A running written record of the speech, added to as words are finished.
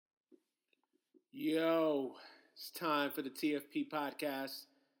Yo, it's time for the TFP podcast.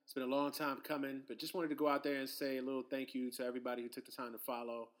 It's been a long time coming, but just wanted to go out there and say a little thank you to everybody who took the time to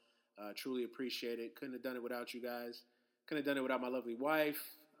follow. Truly appreciate it. Couldn't have done it without you guys. Couldn't have done it without my lovely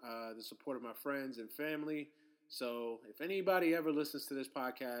wife, the support of my friends and family. So if anybody ever listens to this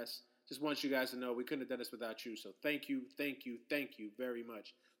podcast, just want you guys to know we couldn't have done this without you. So thank you very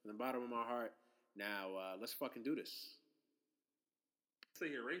much from the bottom of my heart. Now, let's fucking do this. Say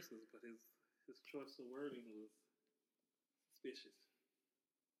you're racist, but his choice of wording was suspicious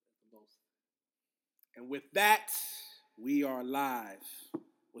at the most. And with that, we are live.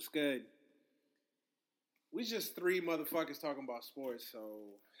 What's good? We just three motherfuckers talking about sports, so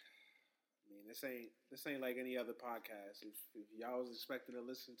I mean this ain't like any other podcast. If y'all was expecting to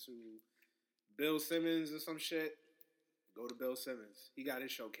listen to Bill Simmons or some shit, go to Bill Simmons. He got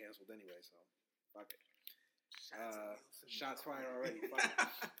his show canceled anyway, so fuck it. Shots fired already. Fuck it.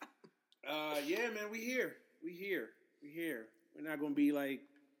 Yeah, man, we here. We're not gonna be like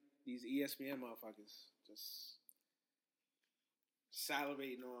these ESPN motherfuckers, just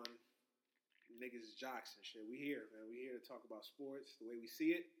salivating on niggas' jocks and shit. We here, man. We here to talk about sports the way we see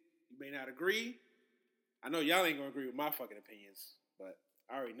it. You may not agree. I know y'all ain't gonna agree with my fucking opinions, but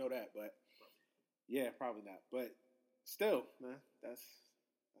I already know that. But yeah, probably not. But still, man, that's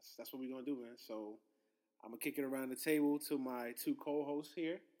what we're gonna do, man. So I'm gonna kick it around the table to my two co-hosts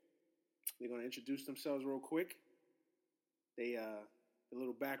here. They're gonna introduce themselves real quick. They a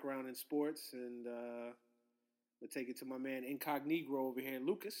little background in sports, and we'll take it to my man Incognito over here,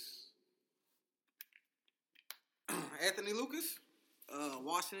 Lucas. Anthony Lucas,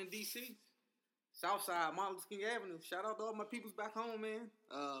 Washington D.C., Southside, Martin Luther King Avenue. Shout out to all my peoples back home, man.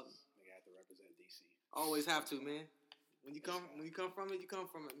 Nigga have to represent D.C. Always have to, man. When you come from it, you come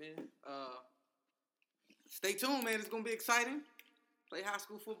from it, man. Stay tuned, man. It's gonna be exciting. Play high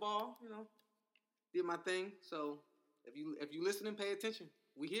school football, did my thing. So if you listening, pay attention.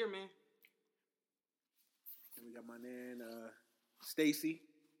 We here, man. And we got my man Stacy,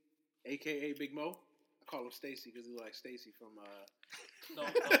 aka Big Mo. I call him Stacy because he looks like Stacy from. No.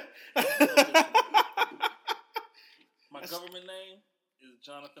 My government name is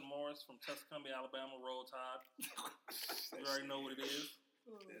Jonathan Morris from Tuscumbia, Alabama. Roll Tide. You already know what it is.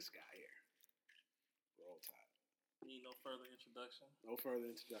 This guy here. Roll Tide. Need no further introduction. No further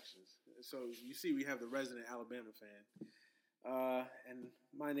introductions. So you see, we have the resident Alabama fan, and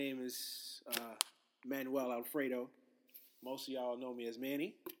my name is Manuel Alfredo. Most of y'all know me as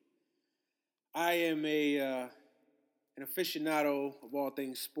Manny. I am an aficionado of all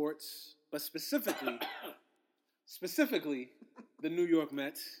things sports, but specifically the New York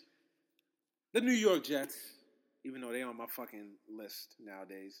Mets, the New York Jets, even though they on my fucking list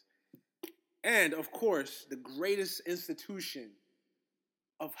nowadays. And, of course, the greatest institution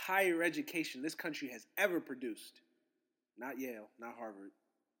of higher education this country has ever produced. Not Yale, not Harvard,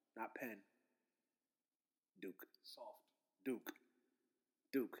 not Penn. Duke. Soft.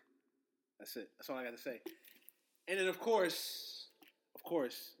 Duke. That's it. That's all I got to say. And then, of course,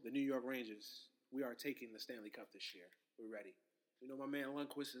 the New York Rangers. We are taking the Stanley Cup this year. We're ready. You know, my man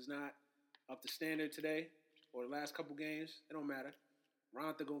Lundqvist is not up to standard today or the last couple games. It don't matter.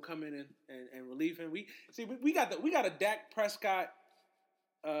 Ronta gonna come in and relieve him. We got a Dak Prescott,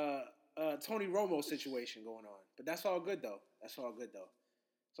 Tony Romo situation going on, but that's all good though.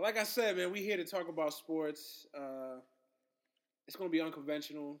 So like I said, man, we here to talk about sports. It's gonna be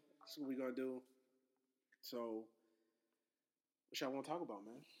unconventional. That's what we're gonna do. So, what y'all want to talk about,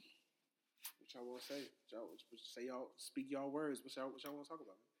 man? What y'all want to say? Speak y'all words. What y'all want to talk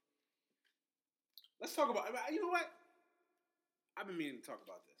about? Man? Let's talk about. You know what? I've been meaning to talk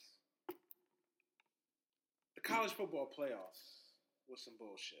about this. The college football playoffs was some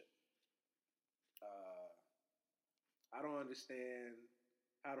bullshit. I don't understand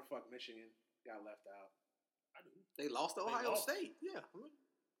how the fuck Michigan got left out. I do. They lost to Ohio State. Yeah.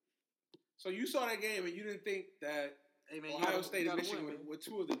 So you saw that game and you didn't think that Ohio State and Michigan were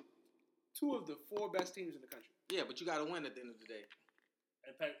two of the four best teams in the country. Yeah, but you got to win at the end of the day.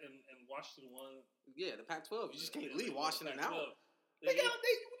 And Washington won. Yeah, the Pac-12. You just can't leave Washington out.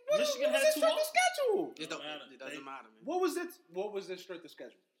 Michigan had two strength of schedule. It doesn't matter, man. What was their strength of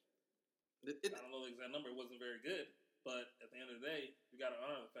schedule? I don't know the exact number. It wasn't very good. But at the end of the day, you got to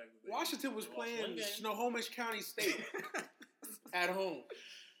honor the fact that Washington was playing Snohomish County State at home.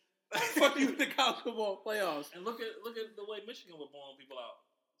 Fuck you with the college football playoffs. And look at the way Michigan were blowing people out.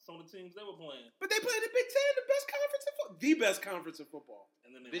 Some of the teams they were playing. But they played the Big Ten, the best conference in football. The best conference in football.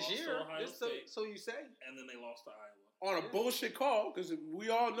 And then they lost to Ohio State. So you say. And then they lost to Iowa. On a bullshit call, because we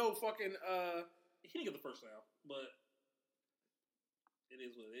all know fucking... He didn't get the first down, but it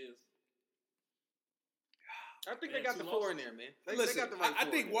is what it is. I think they got the 4 in there, man. They Listen, got the right 4.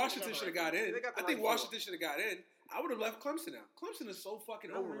 I think Washington should have got in. They got the I think right Washington should have got in. I would have left Clemson out. Clemson is so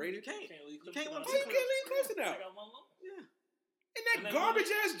fucking overrated. You can't leave How you can't leave Clemson out? Yeah. In that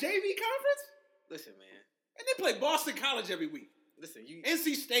garbage ass JV conference? Listen, man. And they play Boston College every week. Listen,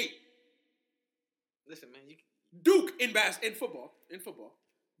 NC State. Listen, man. Duke in football.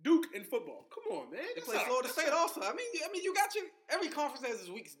 Duke in football. Come on, man. They play Florida State also. I mean, you got every conference has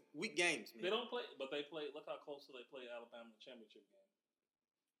its weak games, man. They don't play, but they play. Look how close they play Alabama in the championship game.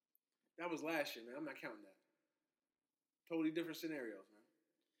 That was last year, man. I'm not counting that. Totally different scenarios, man.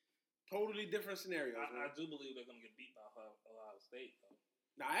 Totally different scenarios. I do believe they're going to get beat by Ohio State, though.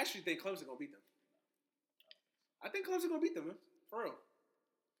 No, I actually think Clemson going to beat them. I think Clemson going to beat them, man. For real.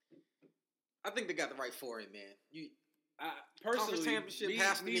 I think they got the right 4 in, man. Personally, conference championship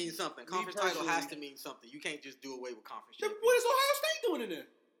has to mean something. Conference title has to mean something. You can't just do away with conference championship. What is Ohio State doing in there?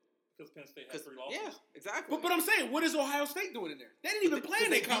 Because Penn State has 3 losses. Yeah, exactly. But I'm saying, what is Ohio State doing in there? They didn't even play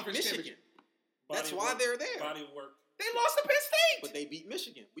in their conference championship. That's why they're there. Body of work. They lost to Penn State. But they beat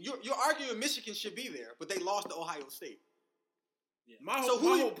Michigan. You're arguing Michigan should be there, but they lost to Ohio State. Yeah.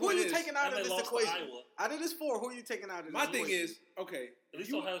 Who are you taking out of this equation? Iowa. Out of this 4, who are you taking out of this My equation? thing is, okay. At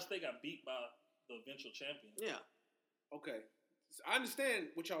least Ohio State got beat by the eventual champion. Yeah. Okay. I understand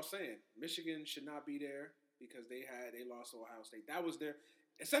what y'all saying. Michigan should not be there because they lost to Ohio State. That was their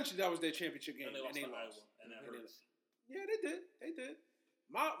championship game. And they lost to Iowa. And that hurts. Yeah, they did.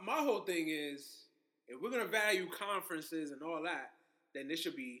 My whole thing is, if we're gonna value conferences and all that, then there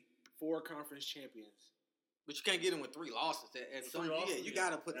should be 4 conference champions. But you can't get them with 3 losses. You got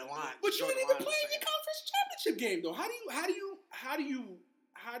to put the line. But you didn't even play in your conference championship game, though. How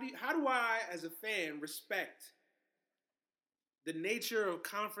do I, as a fan, respect the nature of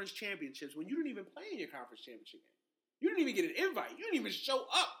conference championships when you didn't even play in your conference championship game? You didn't even get an invite. You didn't even show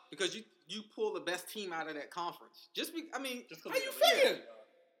up because you pull the best team out of that conference. How you figure?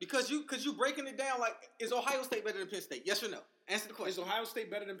 Because you breaking it down like, is Ohio State better than Penn State? Yes or no? Answer the question. Is Ohio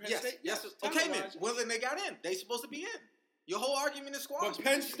State better than Penn State? Yes. Okay, then. Well, then they got in. They supposed to be in. Your whole argument is squashed. But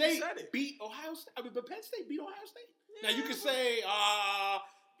Penn State beat Ohio State. But Penn State beat Ohio State. Yeah. Now you can say,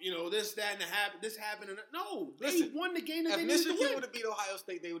 this, that, and this happened. No, they won the game that they needed to win. If Michigan would have beat Ohio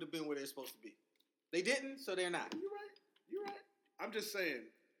State, they would have been where they're supposed to be. They didn't, so they're not. You're right. I'm just saying,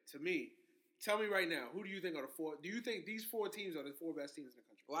 to me, tell me right now, who do you think are the 4? Do you think these 4 teams are the 4 best teams in the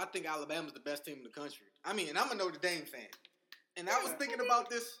country? Well, I think Alabama's the best team in the country. I mean, and I'm a Notre Dame fan. And I was thinking about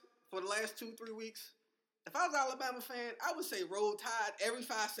this for the last 2-3 weeks. If I was an Alabama fan, I would say roll tide every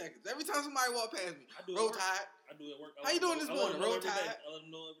 5 seconds. Every time somebody walk past me, roll tide. I do it at work. How you doing this morning? Roll tide. I let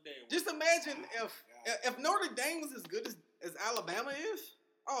them know every day. Just imagine if Notre Dame was as good as Alabama is.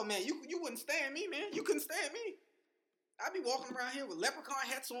 Oh man, you wouldn't stand me, man. You couldn't stand me. I'd be walking around here with leprechaun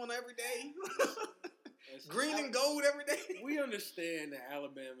hats on every day. Green and gold every day. We understand that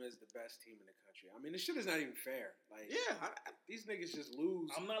Alabama is the best team in the country. I mean, this shit is not even fair. Like, these niggas just lose.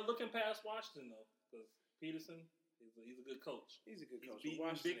 I'm not looking past Washington though, because Peterson, he's a good coach. He's a good coach. He's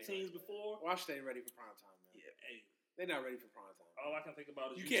beaten big teams before. Washington ain't ready for prime time, man. Yeah, hey, they're not ready for prime time. All I can think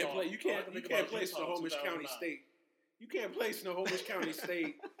about is you can't play Snohomish County State. You can't play Snohomish County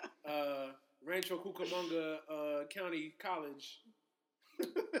State, Rancho Cucamonga County College.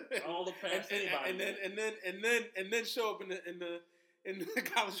 All the past anybody. And then show up in the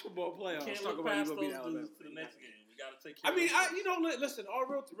college football playoffs. Can't look past those dudes to the next game. We got to take care. Listen. All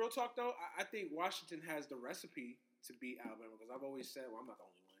real talk though. I think Washington has the recipe to beat Alabama because I've always said, well, I'm not the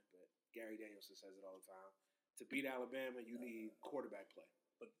only one, but Gary Danielson says it all the time. To beat Alabama, you need quarterback play.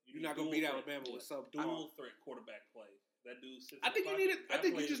 But you're not gonna beat Alabama with dual threat quarterback play. That dude sits. I think you need it. I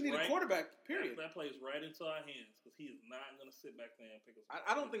think you just need a quarterback. Period. That plays right into our hands because he is not going to sit back there and pick us.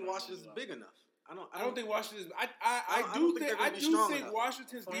 I don't think Washington's big enough. I don't think Washington's. I do think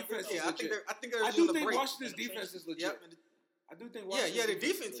Washington's defense. Yeah, I do think Washington's defense is legit. I do think. Yeah, their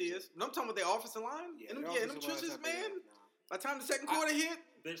defense is. But I'm talking about their offensive line. Yeah, in them trenches, man. By the time the second quarter hit,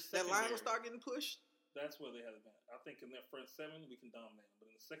 that line will start getting pushed. That's where they have it. I think in their front 7 we can dominate them, but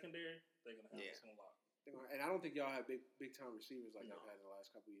in the secondary they're going to have us on lock. And I don't think y'all have big time receivers like I've had in the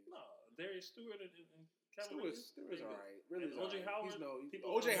last couple of years. No, Darius Stewart and Stewart's all right. Really, OJ Howard.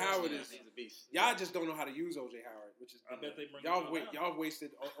 OJ Howard is a beast. Y'all just don't know how to use OJ Howard, which is. I bet they bring y'all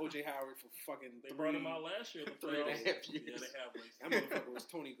wasted OJ Howard for fucking. They brought him out last year. 3.5 years. Yeah, they have wasted. That motherfucker was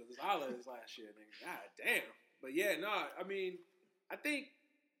Tony Gonzalez last year. Nigga. God damn. But yeah, I mean, I think.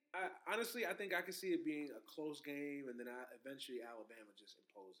 Honestly, I think I could see it being a close game, and then eventually Alabama just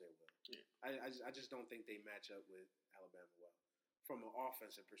impose their will. Yeah. I just don't think they match up with Alabama well from an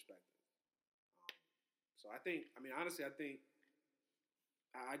offensive perspective. So I think, honestly, I think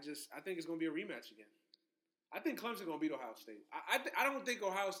it's going to be a rematch again. I think Clemson gonna beat Ohio State. I don't think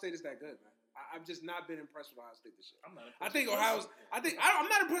Ohio State is that good, man. I've just not been impressed with Ohio State this year. I'm not impressed. I'm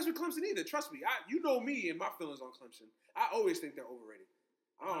not impressed with Clemson either. Trust me. You know me and my feelings on Clemson. I always think they're overrated.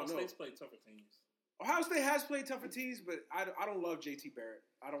 Ohio State's played tougher teams. Ohio State has played tougher teams, but I don't love JT Barrett.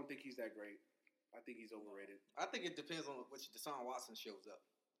 I don't think he's that great. I think he's overrated. I think it depends on which Deshaun Watson shows up.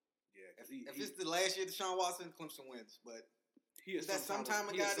 Yeah, if it's the last year Deshaun Watson, Clemson wins. But is that sometime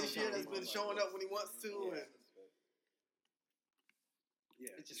a guy this year that's been showing up when he wants to?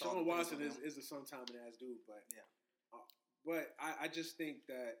 Yeah, Deshaun Watson is a sometime ass dude, but but I just think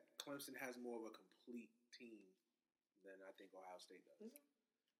that Clemson has more of a complete team than I think Ohio State does.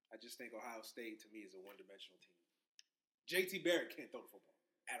 I just think Ohio State to me is a one-dimensional team. JT Barrett can't throw the football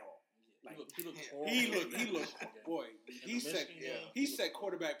at all. Like he looked boy. He set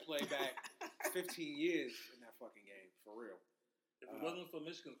quarterback play back 15 years in that fucking game for real. If it wasn't for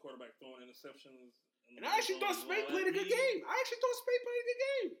Michigan's quarterback throwing interceptions. And I actually thought Spade played a good game.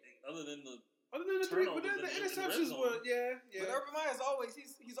 Other than the three, but then the interceptions were But Urban Meyer's always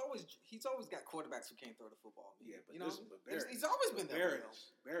he's always got quarterbacks who can't throw the football. Yeah, but he's always been there.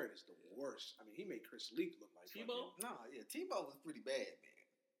 Barrett is the worst. I mean, he made Chris Leak look like Tebow. Tebow was pretty bad, man.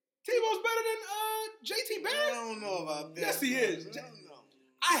 Tebow's better than JT Barrett. I don't know about that. Yes, he is. I don't know.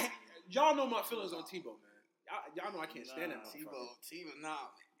 Y'all know my feelings on Tebow, man. Y'all know I can't stand that.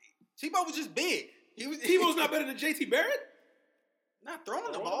 Tebow was just big. Tebow's not better than JT Barrett? Not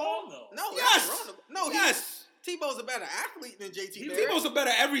throwing the ball. No. Yes. Yes. Tebow's a better athlete than JT Barrett. Tebow's a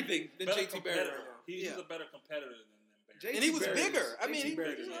better everything than JT Barrett. He's a better competitor than Barrett. And he was bigger. JT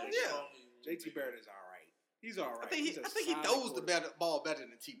Barrett is all right. He's all right. I think he throws the ball better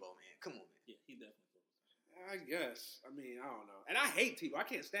than Tebow, man. Come on, man. Yeah, he definitely throws. I guess. I mean, I don't know. And I hate Tebow. I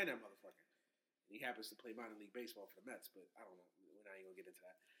can't stand that motherfucker. He happens to play minor league baseball for the Mets, but I don't know. We're not even going to get into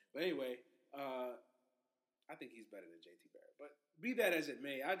that. But anyway, I think he's better than JT Barrett. But be that as it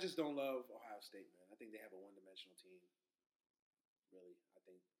may, I just don't love Ohio State, man. I think they have a one-dimensional team. Really,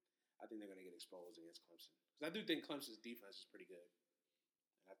 I think they're going to get exposed against Clemson because I do think Clemson's defense is pretty good,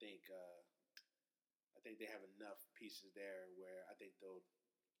 and I think they have enough pieces there where I think they'll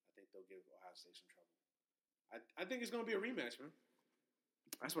give Ohio State some trouble. I think it's going to be a rematch, man.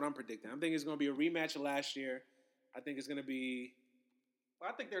 That's what I'm predicting. I think it's going to be a rematch of last year. I think it's going to be. Well,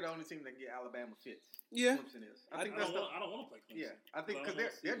 I think they're the only team that can get Alabama fits. Yeah, Clemson is. I don't want to play Clemson. Yeah, I think because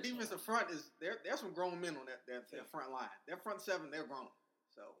their defensive front is there's some grown men on that front line. Their front seven, they're grown.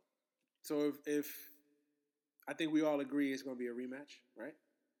 So if I think we all agree it's going to be a rematch, right?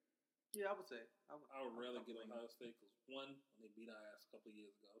 Yeah, I would say. I would rather get Ohio State because one, when they beat our ass a couple of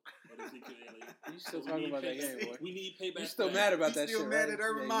years ago. You still talking about that game, boy? We need payback. You still mad about that shit? Still mad at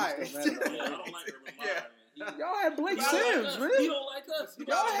Urban Meyer. I don't like Urban Meyer. Y'all had Blake Sims, man. He don't like us.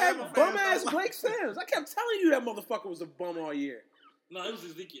 Y'all had bum ass Blake Sims. I kept telling you that motherfucker was a bum all year. No, it was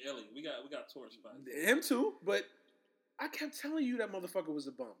Ezekiel Elliott. We got torched by him too, but I kept telling you that motherfucker was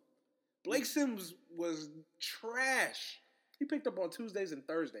a bum. Blake Sims was trash. He picked up on Tuesdays and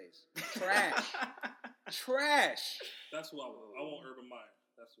Thursdays. Trash. Trash. That's who I want. I want Urban Meyer.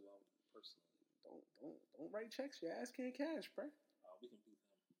 That's who I want personally. Don't write checks. Your ass can't cash, bro. We can beat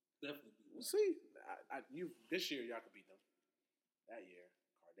them. Definitely beat them. We'll see. This year y'all could beat them. That year,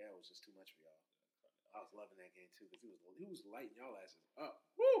 Cardell was just too much for y'all. I was loving that game too because he was lighting y'all asses up.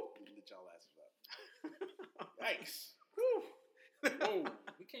 Woo! He lit y'all asses up. Yikes. Woo! Whoa.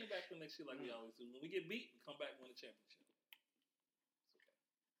 We came back the next year like we always do. When we get beat, we come back and win the championship.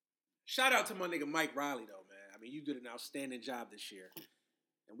 Shout out to my nigga Mike Riley though, man. I mean, you did an outstanding job this year,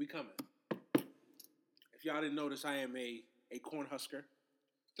 and we coming. If y'all didn't notice, I am a Cornhusker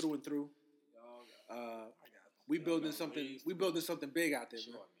through and through. We building something. We building something big out there,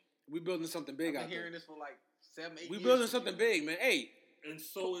 man. We building something big out there. I've been hearing this for like 7, 8 years. We building something big, man. Hey, and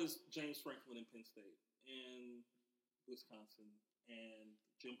so is James Franklin in Penn State, and Wisconsin, and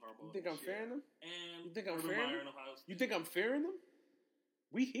Jim Harbaugh. You think I'm fearing them? And you think I'm Urban fearing Meyer them? in Ohio State. You think I'm fearing them?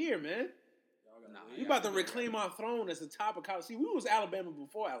 We here, man. Nah, we about to reclaim our throne as the top of college. See, we was Alabama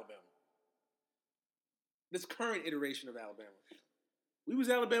before Alabama. This current iteration of Alabama. We was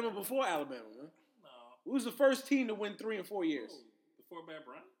Alabama before Alabama, man. No. We was the first team to win 3 in 4 years. Before Bear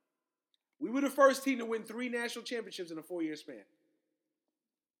Bryant? We were the first team to win 3 national championships in a 4-year span.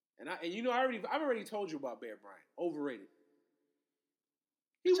 And you know, I've already told you about Bear Bryant. Overrated.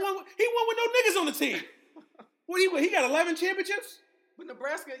 He won with no niggas on the team. He got 11 championships? But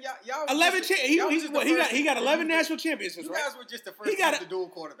Nebraska, y'all 11 he got 11 national championships, right? You guys were just the first team to dual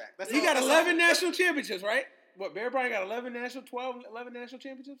quarterback. He got 11 national championships, right? What, Bear Bryant got 11 national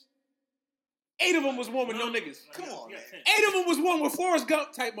championships? 8 of them was won with no niggas. Come on, man. 8 of them was won with Forrest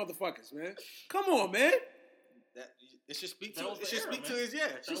Gump type motherfuckers, man. Come on, man. It should speak That to. was It the should era, speak man. to his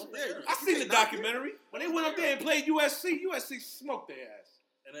That was the era. I seen the documentary when they went up there and played USC. USC smoked their ass.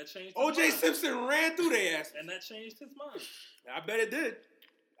 And that changed his O.J. mind. Simpson ran through their ass. And that changed his mind. I bet it did.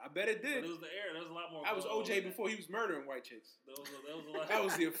 But it was the era. There was a lot more. That was O.J. before he was murdering white chicks. That was a lot. That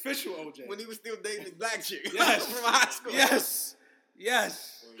was the official O.J. When he was still dating the black chick. Yes. From high school. Yes.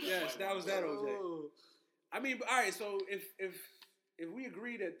 That was that O.J. I mean, all right. So if we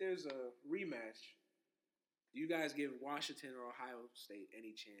agree that there's a rematch, do you guys give Washington or Ohio State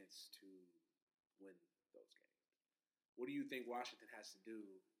any chance to win those games? What do you think Washington has to do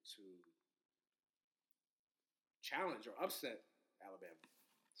to challenge or upset Alabama?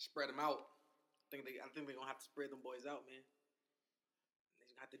 Spread them out. I think they're gonna have to spread them boys out, man. They're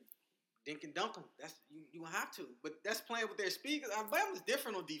gonna have to dink and dunk them. That's you gonna have to. But that's playing with their speed. Alabama's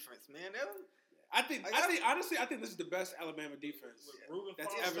different on defense, man. I think this is the best Alabama defense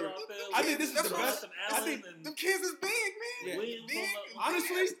that's ever. I think this is the best. I think them kids is big, man. Yeah. Big,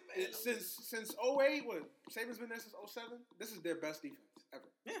 honestly, since 08, what Saban's been there since 07. This is their best defense ever.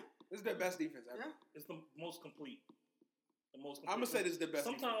 Yeah, this is their best defense ever. Yeah. It's the most complete. I'm gonna say this is the best.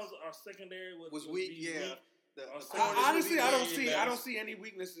 Sometimes defense. our secondary was weak. Yeah. Honestly, I don't see any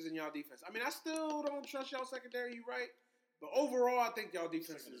weaknesses in y'all defense. I mean, I still don't trust y'all secondary. You right, but overall, I think y'all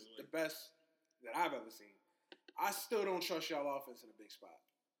defense is the best that I've ever seen. I still don't trust y'all offense in a big spot.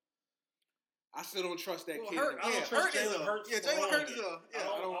 I still don't trust that kid. Jalen Hurts. Jalen Hurts is a.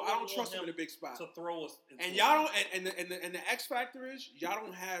 I don't trust him in a big spot. To throw us. And y'all don't. And the X factor is y'all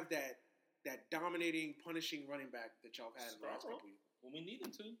don't have that dominating, punishing running back that y'all had in the last couple of years. When we need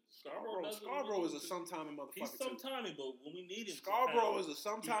him to. Scarborough is a sometiming motherfucker. He's sometiming, but when we need him, Scarborough is a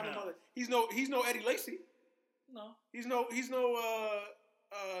sometiming mother. He's no Eddie Lacy. No. He's no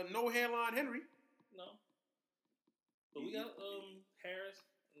hairline Henry. No. But we got Harris.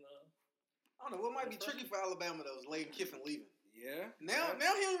 I don't know. What might be tricky for Alabama though is Lane Kiffin leaving. Yeah. Now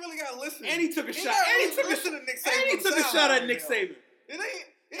he don't really got to listen. And he took a shot. And he took a shot at Nick Saban. It ain't.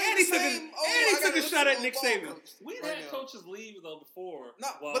 And he took a shot at Nick Saban. We've had coaches leave though before. No,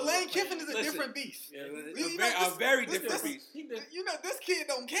 but Lane Kiffin is a different beast. Yeah, a very different beast. You know, this kid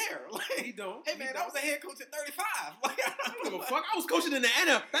don't care. Like, he don't. Hey man, I was a head coach at 35. Like, I don't give a fuck. I was coaching in the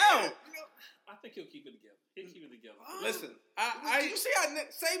NFL. I think he'll keep it together. Listen, you see how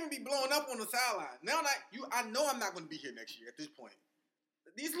Saban be blowing up on the sideline. Now I know I'm not going to be here next year at this point.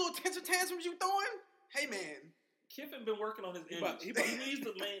 These little tension tantrums you throwing, hey man. Kiffin been working on his image. He needs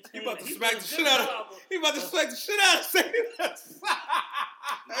to maintain. He about to smack the shit out of. He about to smack the shit out of Saban.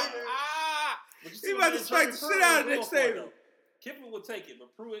 He about to smack the shit out of Nick Saban. Kiffin would take it,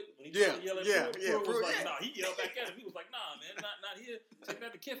 but Pruitt, when he tried to yell at Pruitt was like, nah, he yelled back at him. He was like, nah, man, not here. Take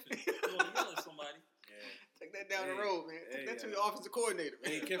that to Kiffin. You want to yell at somebody. Take that down the road, man. Take that to your offensive coordinator.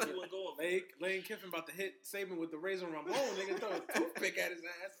 Lane Kiffin about to hit Saban with the razor Ramon. Nigga throw a toothpick at his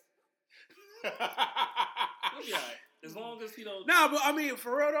ass. He'll be all right. As long as he don't. Nah, but I mean,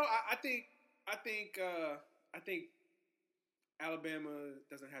 for real though, I think Alabama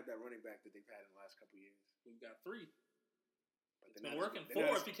doesn't have that running back that they've had in the last couple of years. We've got 3. It's been working.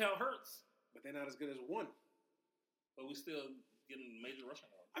 4 if you count Hurts. But they're not as good as 1. But we still getting major rushing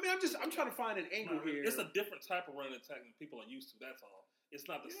yards. I mean, I'm trying to find an angle here. It's a different type of running attack than people are used to. That's all. It's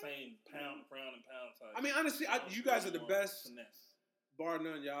not the same pound type. I mean, honestly, you guys are the best. Finesse. Bar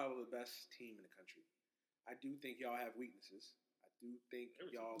none, y'all are the best team in the country. I do think y'all have weaknesses. I do think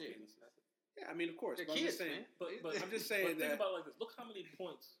y'all can. Yeah, I mean, of course. But I'm just saying. But I'm just saying think about it like this. Look how many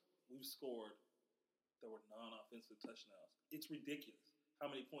points we've scored that were non-offensive touchdowns. It's ridiculous how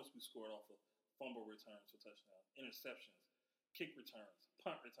many points we scored off of fumble returns for touchdowns, interceptions, kick returns,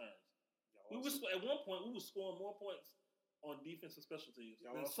 punt returns. At one point we were scoring more points on defense and special teams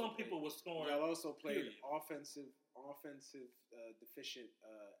than some people were scoring. Y'all also played offensive deficient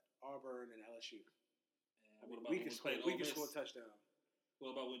Auburn and LSU. I mean, we can score touchdowns.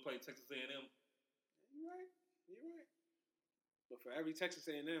 What about when we played Texas A&M? You're right. But for every Texas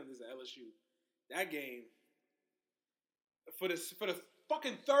A&M, there's an LSU. That game, for the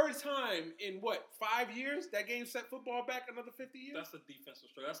fucking third time in 5 years, that game set football back another 50 years. That's a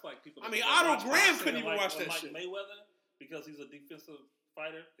defensive struggle. That's like people. I mean, Otto Graham couldn't even watch that shit. Mayweather, because he's a defensive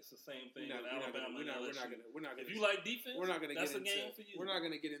fighter, it's the same thing with Alabama. We're not gonna. If you like defense, that's a game for you. We're not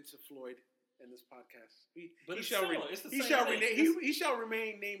gonna get into Floyd in this podcast. He shall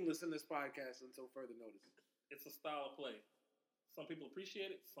remain nameless in this podcast until further notice. It's a style of play. Some people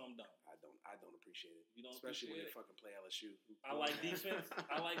appreciate it, some don't. I don't appreciate it. You don't, especially when they fucking play LSU. I like defense.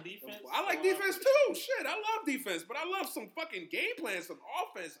 I like defense too. Shit, I love defense, but I love some fucking game plan, some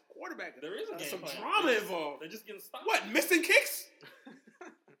offense, quarterback. There is a game some plan. drama involved. They're just getting stopped. What, missing kicks?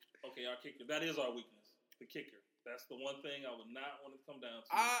 Okay, our kicker. That is our weakness. the kicker. That's the one thing I would not want to come down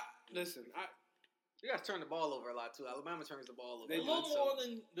to. Listen. You got to turn the ball over a lot too. Alabama turns the ball over A little more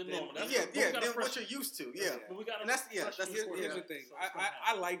than normal. That's than what you're used to. Yeah, but we got. Here's the thing.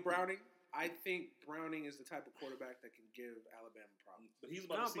 I like Browning. I think Browning is the type of quarterback that can give Alabama problems. But he's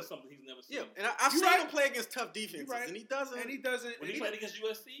about to see something he's never seen. Yeah, and I've seen him play against tough defenses, and he doesn't. When he played against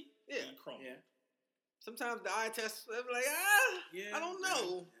USC, he crumbled. Yeah. Sometimes the eye test, they're like, I don't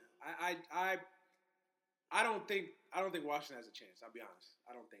know. Yeah. I don't think Washington has a chance. I'll be honest.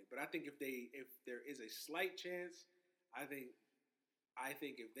 I don't think. But I think if there is a slight chance, I think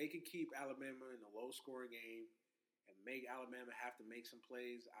if they could keep Alabama in a low scoring game and make Alabama have to make some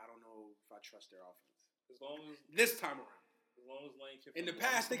plays, I don't know if I trust their offense. This time around. As long as Lane Kiffin. In the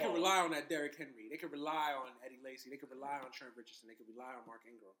past, they could rely on that Derrick Henry. They could rely on Eddie Lacy. They could rely on Trent Richardson. They could rely on Mark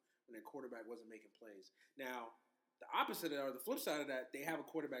Ingram when their quarterback wasn't making plays. Now, the opposite or the flip side of that, they have a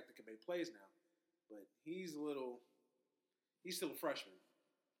quarterback that can make plays now. But he's still a freshman.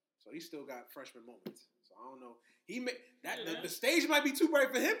 So he's still got freshman moments. So I don't know. The stage might be too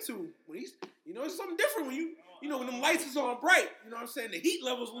bright for him too. When he's, it's something different when when them lights is on bright. You know what I'm saying? The heat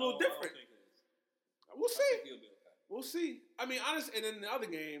level's a little different. We'll see. We'll see. I mean, honestly, and in the other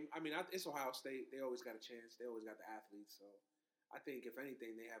game, I mean, it's Ohio State. They always got a chance. They always got the athletes. So I think, if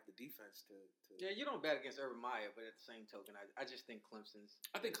anything, they have the defense to. Yeah, you don't bet against Urban Meyer, but at the same token, I just think Clemson's.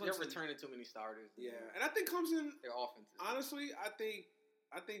 They're returning too many starters. Yeah, and I think Clemson. Their offense. Honestly, I think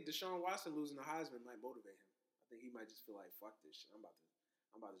Deshaun Watson losing the Heisman might motivate him. I think he might just feel like, fuck this shit. I'm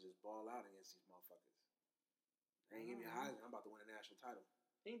about to just ball out against these motherfuckers. They ain't give me a Heisman. I'm about to win a national title.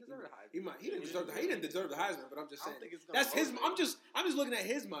 He didn't deserve the Heisman. He didn't deserve the Heisman, but I'm just saying. That's his. I'm just looking at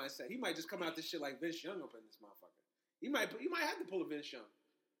his mindset. He might just come out this shit like Vince Young up in this motherfucker. He might have to pull a Vince Young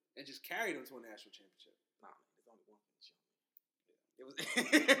and just carry them to a national championship. Nah, man, there's only one Vince Young. It was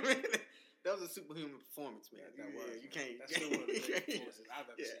that was a superhuman performance, man. That was. You can't. That's still one of the greatest performances I've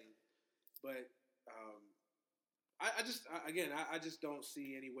ever seen. But I just don't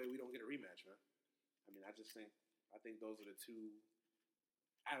see any way we don't get a rematch, man. I mean, I think those are the two.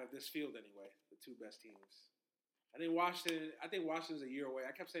 Out of this field, anyway, the two best teams. I think Washington's a year away.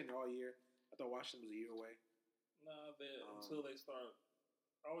 I kept saying it all year. I thought Washington was a year away. Nah, until they start.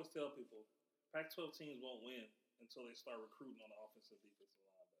 I always tell people, Pac-12 teams won't win until they start recruiting on the offensive defensive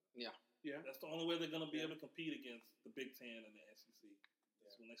line. Yeah. That's the only way they're going to be able to compete against the Big Ten and the SEC.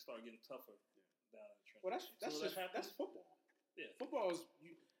 That's when they start getting tougher down in the trenches. Well, that's football. Yeah, football is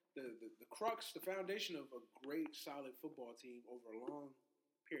the crux, the foundation of a great, solid football team over a long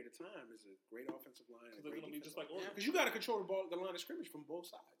period of time is a great offensive line. Because they're going to be just like Oregon. Because you got to control the line of scrimmage from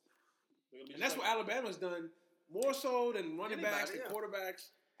both sides. And that's what Alabama's done more so than running backs and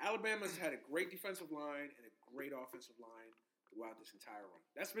quarterbacks. Alabama's had a great defensive line and a great offensive line throughout this entire run.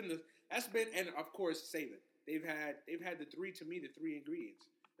 That's been and of course Saban. They've had the three ingredients.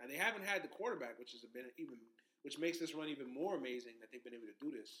 Now they haven't had the quarterback, which makes this run even more amazing that they've been able to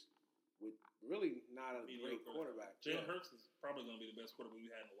do this with really not a great quarterback. Jalen Hurts is probably going to be the best quarterback we've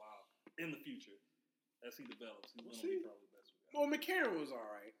had in a while in the future as he develops. He's going to be probably the best. Well, McCarron was all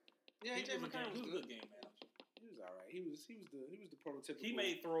right. Yeah, McCarron was a good game manager. He was all right. He was the prototypical. He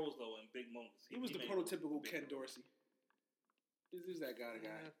made throws though in big moments. He was the prototypical Ken Dorsey. Who's that guy?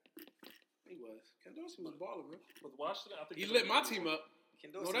 He was. Ken Dorsey was a baller, man. With Washington, I think he lit my team up. Ken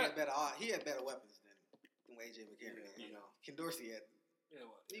Dorsey had better. He had better weapons than AJ McCarron. Ken Dorsey had.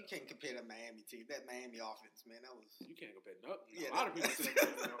 You can't compare that Miami team, that Miami offense, man. That was you can't compare nothing. A lot of people say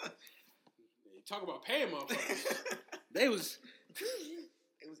that. You talk about paying motherfuckers. It was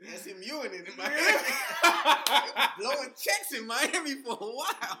SMU in Miami. They was blowing checks in Miami for a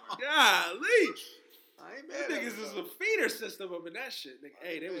while. Golly. I ain't mad. Niggas is a feeder system up in that shit.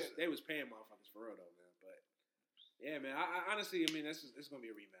 Hey, they was paying motherfuckers for real though, man. But yeah, man. I honestly, it's gonna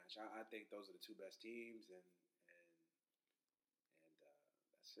be a rematch. I think those are the two best teams, and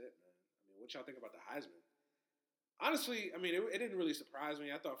that's it, man. I mean, what y'all think about the Heisman? Honestly, I mean, it didn't really surprise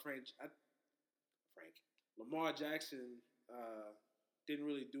me. I thought Lamar Jackson didn't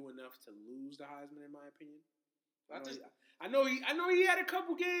really do enough to lose the Heisman, in my opinion. I know he had a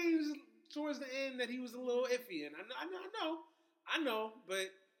couple games towards the end that he was a little iffy, and I know,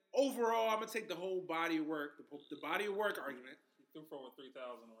 but overall, I'm gonna take the whole body of work, the body of work argument. He threw for over 3,000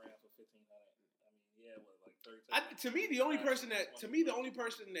 and ran for 1,500. I mean, he had like 30. To me, the only person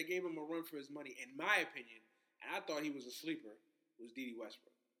that gave him a run for his money, in my opinion, and I thought he was a sleeper, was Dede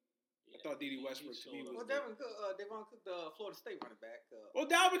Westbrook. I thought Dede Westbrook to me was. Well, Devon Cook, the Florida State running back.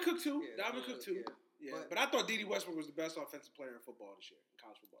 Dalvin Cook too. Dalvin Cook too. Yeah. Yeah, but I thought Dede Westbrook was the best offensive player in football this year, in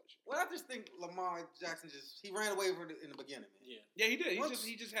college football this year. Well, I just think Lamar Jackson he ran away in the beginning, man. Yeah, he did.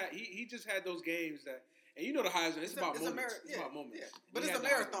 He just had those games that, And you know the Heisman, it's about moments. It's about moments. Yeah. But it's a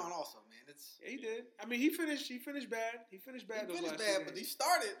marathon also, man. He did. I mean, he finished bad. He finished bad. But he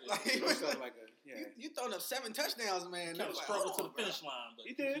started he started like a You throwing up 7 touchdowns, man. Kind of struggled to the finish line, but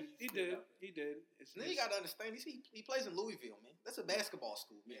he did. Then you got to understand, he plays in Louisville, man. That's a basketball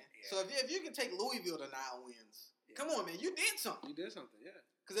school, man. Yeah. So if you can take Louisville to 9 wins, come on, man, you did something. You did something, yeah.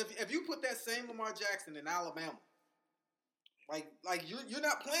 Because if you put that same Lamar Jackson in Alabama, like you're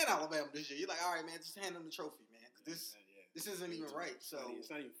not playing Alabama this year. You're like, all right, man, just hand him the trophy, man. Because this isn't even right. So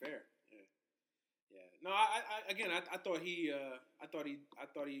it's not even fair. Yeah. No, I thought he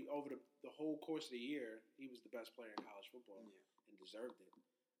over the whole course of the year he was the best player in college football and deserved it.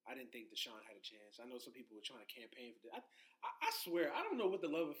 I didn't think Deshaun had a chance. I know some people were trying to campaign for that. I swear, I don't know what the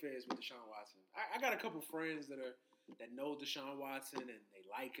love affair is with Deshaun Watson. I got a couple friends that know Deshaun Watson and they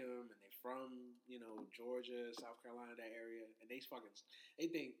like him and they're from Georgia, South Carolina, that area, and they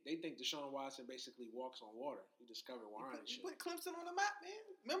think Deshaun Watson basically walks on water. He discovered wine and shit. He put Clemson on the map, man.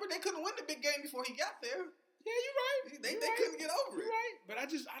 Remember they couldn't win the big game before he got there. Yeah, you're right. They couldn't get over it. You're right, but I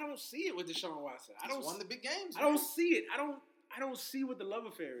don't see it with Deshaun Watson. I don't won the big games. I don't see it. I don't see what the love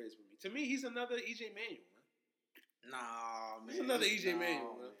affair is with me. To me, he's another EJ Manuel, man. Nah, man. He's another EJ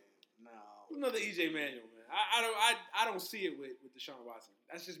Manuel, man. No. Another EJ Manuel, man. I don't see it with Deshaun Watson.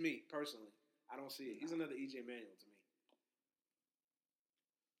 That's just me personally. I don't see it. He's another EJ Manuel to me.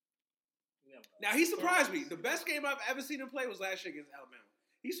 Now he surprised me. The best game I've ever seen him play was last year against Alabama.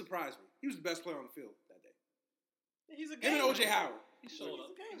 He surprised me. He was the best player on the field that day. He's a gamer. Him and OJ Howard. He showed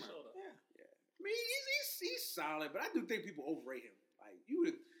up. Yeah. I mean, he's solid, but I do think people overrate him. Like you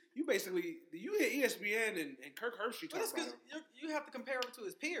hear ESPN and Kirk Herbstreit talk about him. You have to compare him to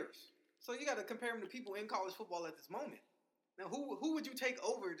his peers. So you got to compare him to people in college football at this moment. Now, who would you take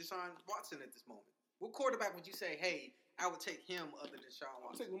over Deshaun Watson at this moment? What quarterback would you say, hey, I would take him other than Deshaun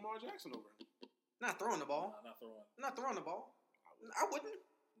Watson? I'll take Lamar Jackson over him. Not throwing the ball. No, not throwing the ball. I wouldn't.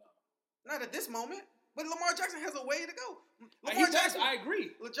 No. Not at this moment. But Lamar Jackson has a way to go. I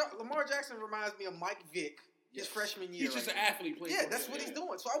agree. Lamar Jackson reminds me of Mike Vick his freshman year. He's just an athlete playing. Yeah, that's what he's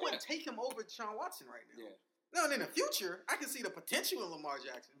doing. So I wouldn't take him over Deshaun Watson right now. Yeah. Now, in the future, I can see the potential in Lamar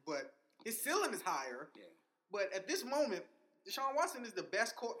Jackson, but his ceiling is higher. Yeah. But at this moment, Deshaun Watson is the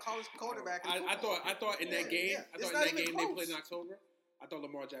best college quarterback. I thought in that game, they played in October. I thought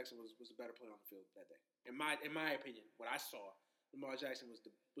Lamar Jackson was a better player on the field that day. In my opinion, what I saw, Lamar Jackson was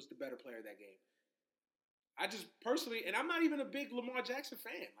the better player that game. I just personally, and I'm not even a big Lamar Jackson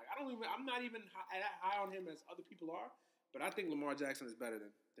fan. Like I'm not even high on him as other people are. But I think Lamar Jackson is better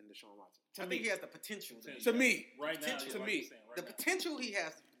than Deshaun Watson. I think he has the potential. To me, right now, the potential he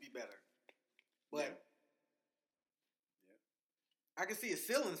has to be better. But I can see his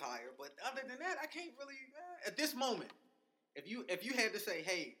ceiling's higher. But other than that, I can't really. At this moment, if you had to say,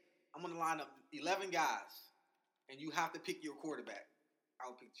 hey, I'm going to line up 11 guys, and you have to pick your quarterback, I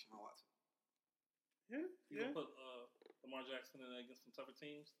would pick Deshaun Watson. You gonna put Lamar Jackson in against some tougher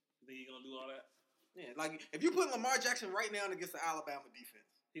teams? You think he's gonna do all that? Yeah, like if you put Lamar Jackson right now against the Alabama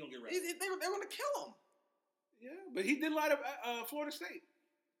defense, he gonna get ready. They're gonna kill him. Yeah, but he did light up Florida State.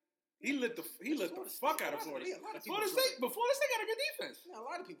 He lit the fuck out of Florida State. Florida State got a good defense. Yeah, a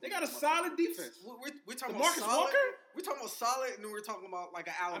lot of people. They got a solid defense. We're talking about Marcus Walker. We're talking about solid, and then we're talking about like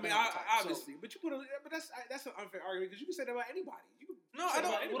an Alabama. Obviously, but that's an unfair argument because you can say that about anybody. I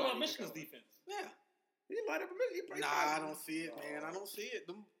don't. What about Michigan's defense? Yeah. He light up I don't see it, man. I don't see it.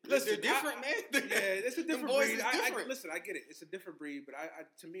 They're different, man. Yeah, it's a different breed. Listen, I get it. It's a different breed, but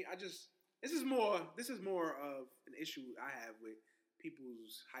to me, this is more of an issue I have with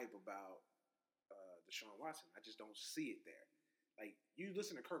people's hype about Deshaun Watson. I just don't see it there. Like you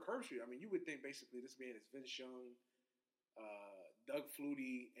listen to Kirk Herbstreit, I mean, you would think basically this man is Vince Young, Doug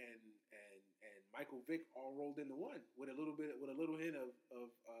Flutie, and Michael Vick all rolled into one with a little hint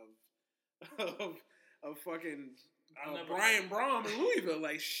of fucking Brian Brom in Louisville.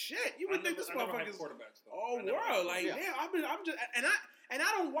 Like shit, you would think this motherfucker's all world. Like damn, I'm just and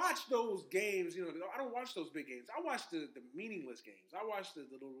I don't watch those games. You know, I don't watch those big games. I watch the meaningless games. I watch the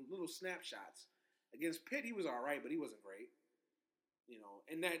little snapshots. Against Pitt, he was all right, but he wasn't great. You know,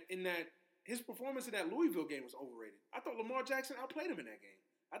 in that his performance in that Louisville game was overrated. I thought Lamar Jackson outplayed him in that game.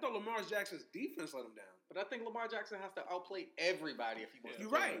 I thought Lamar Jackson's defense let him down. But I think Lamar Jackson has to outplay everybody if he wants to.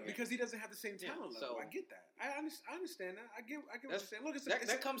 You're right, because he doesn't have the same talent level. So I get that. I understand that. I get what you're saying. Look,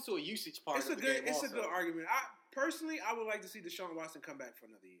 that comes to a usage part. It's a good argument. Personally, I would like to see Deshaun Watson come back for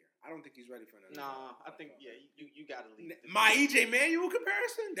another year. I don't think he's ready for another year. Nah, I think you got to leave. My EJ Manuel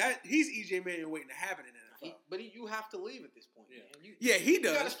comparison? He's EJ Manuel waiting to happen in the NFL. But you have to leave at this point. Yeah, man. He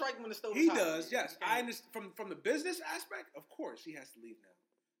does. You got to strike when the stove He is hot. does. Yes, I understand. From the business aspect, of course, he has to leave now.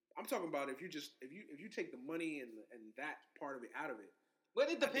 I'm talking about if you take the money and that part of it out of it. But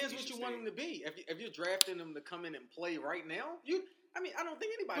it depends what you want him to be. If you're drafting him to come in and play right now, I don't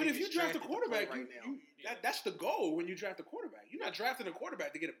think anybody. But if you draft a quarterback, that's the goal when you draft a quarterback. You're not drafting a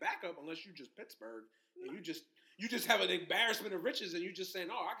quarterback to get a backup unless you just Pittsburgh and you just have an embarrassment of riches and you just saying,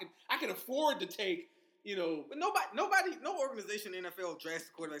 oh, I can afford to take. But no organization in the NFL drafts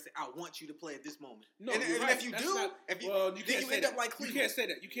a quarterback and say, I want you to play at this moment. No, and right. if you that's do, not, you can't say that. Like Cleveland.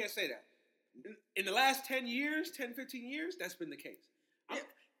 You can't say that. In the last 10 years, 10, 15 years, that's been the case. Yeah.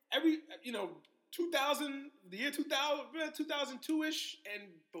 2000, the year 2000, 2002-ish and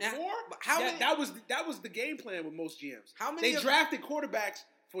before, that was the game plan with most GMs. They drafted quarterbacks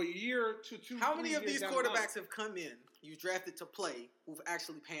for a year to two. How many of these quarterbacks have come in, you drafted to play, who've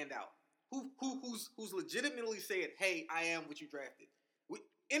actually panned out? Who's legitimately said, hey, I am what you drafted?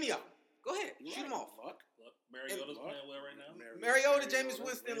 Any of them. Go ahead. Shoot them off. Look, Mariota's playing well right now. Mariota, Jameis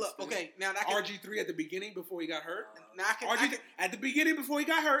Winston. Look, okay. Now RG3 at the beginning before he got hurt. At the beginning before he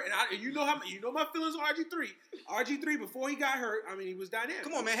got hurt, and you know my feelings on RG3. RG3 before he got hurt, I mean he was dynamic.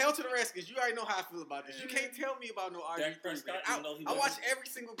 Come on, man. Hell to the Redskins. You already know how I feel about this. You can't tell me about no RG3. I watch every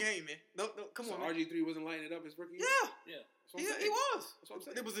single game, man. No, come on. Man. RG3 wasn't lighting it up his rookie year? Yeah. He was. That's what I'm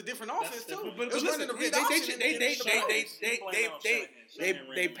saying. It was a different offense too. But listen,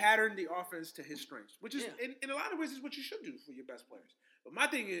 they patterned the offense to his strengths, which is in a lot of ways is what you should do for your best players. But my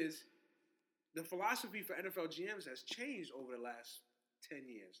thing is, the philosophy for NFL GMs has changed over the last 10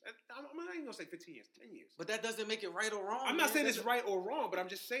 years. I'm not even gonna say 15 years, 10 years. But that doesn't make it right or wrong. I'm not saying it's right or wrong, but I'm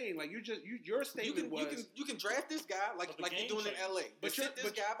just saying like your statement you can draft this guy like you're doing in LA, but sit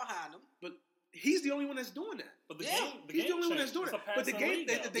this guy behind him. But he's the only one that's doing that. But he's the only one that's doing it. But the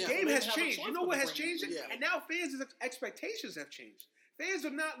game has changed. You know what has changed? And now fans' expectations have changed. Fans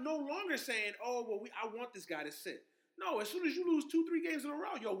are no longer saying, "Oh, well, I want this guy to sit." No, as soon as you lose 2-3 games in a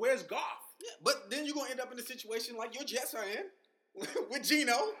row, where's Goff? Yeah, but then you're gonna end up in a situation like your Jets are in with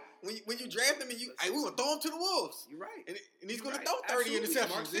Geno. When you draft him and we're gonna throw him to the wolves. You're right, and he's gonna throw 30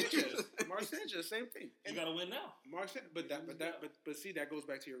 interceptions. Mark Sanchez, same thing. You gotta win now. But see, that goes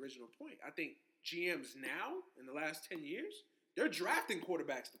back to your original point. I think GMs now in the last 10 years, they're drafting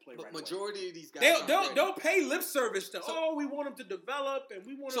quarterbacks to play right away. Majority of these guys, they'll pay lip service to. We want them to develop, and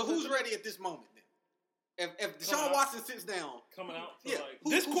we want. So who's ready at this moment then? If Deshaun Watson sits down, coming out,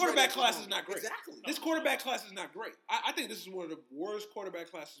 this quarterback class is not great. Exactly, this quarterback class is not great. I think this is one of the worst quarterback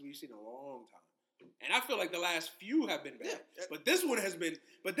classes we've seen in a long time, and I feel like the last few have been bad. Yeah. But this one has been.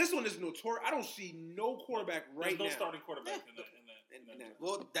 But this one is notorious. I don't see no quarterback right now. There's no starting quarterback in that.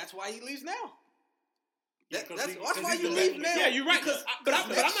 Well, that's why he leaves now. That's why you leave now. Yeah, you're right. But I'm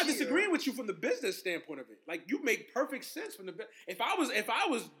not disagreeing with you from the business standpoint of it. Like you make perfect sense from the. If I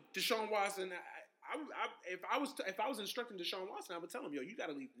was Deshaun Watson. If I was instructing Deshaun Watson, I would tell him, you got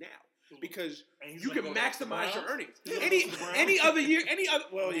to leave now because you can maximize your earnings. Any other year,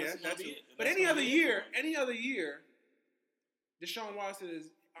 that's it. But any other year, Deshaun Watson is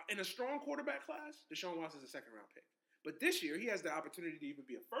in a strong quarterback class. Deshaun Watson is a second round pick. But this year, he has the opportunity to even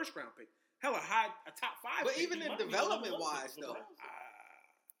be a first round pick. Hell, a top 5. But even in development wise, though.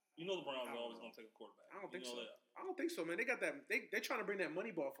 You know the Browns are always going to take a quarterback. I don't think so. I don't think so, man. They got that. They're trying to bring that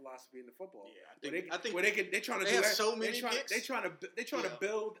Moneyball philosophy into football. Yeah, I think they're trying to do have that. So many picks. They're trying to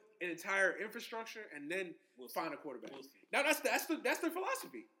build an entire infrastructure and then find a quarterback. Now that's their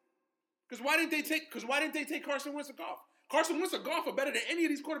philosophy. Because why didn't they take Carson Wentz or Goff? Carson Wentz or Goff are better than any of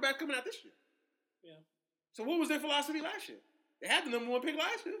these quarterbacks coming out this year. Yeah. So what was their philosophy last year? They had the number 1 pick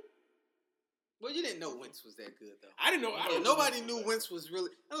last year. Well, you didn't know Wentz was that good, though. I didn't know. Nobody knew Wentz was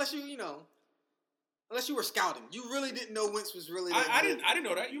really, unless you were scouting. You really didn't know Wentz was really that good. I didn't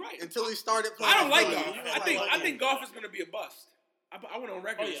know that. You're right. Until he started playing. I don't like Goff. I think Goff is going to be a bust. I went on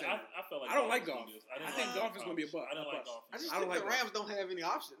record saying I felt like I don't like Goff. I think Goff is going to be a bust. I don't like Goff. I just think the Rams don't have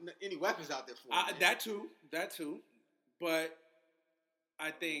any weapons out there for him. That too. But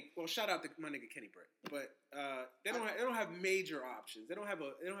I think, shout out to my nigga Kenny Britt, but they don't have major options. They don't have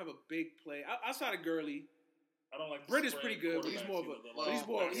a big play outside of Gurley. I don't like. Britt is pretty good, but he's more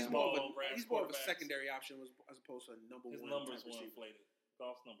of a secondary option as opposed to a number 1. His numbers were inflated.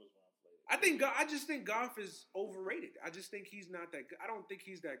 Goff's numbers were inflated. I just think Goff is overrated. I just think he's not that good. I don't think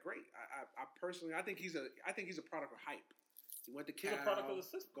he's that great. I personally, I think he's a product of hype. He went to Cal, he's a product of the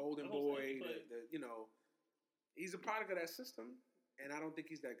system. Golden Boy. He's a product of that system. And I don't think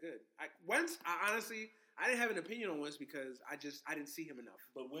he's that good. Wentz, I didn't have an opinion on Wentz because I didn't see him enough.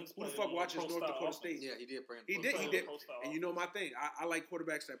 But Wentz, who the fuck watches North Dakota State? Yeah, he did. He did. And you know my thing. I like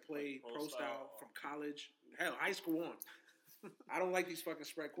quarterbacks that play pro style from college, hell, high school on. I don't like these fucking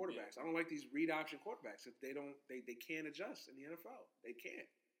spread quarterbacks. I don't like these read option quarterbacks. If they can't adjust in the NFL. They can't.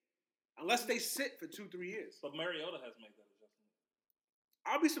 unless they sit for 2-3 years. But Mariota has made that adjustment.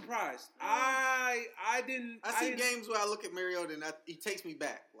 I'll be surprised. I didn't. I see games where I look at Mariota and he takes me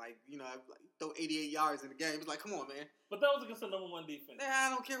back. Like, you know, I throw 88 yards in the game. It's like, come on, man. But that was against the number 1 defense. Nah, I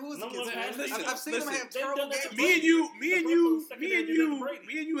don't care who it's against. Man, listen, I've seen them have terrible games. Me and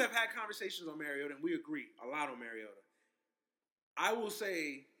you have had conversations on Mariota, and we agree a lot on Mariota. I will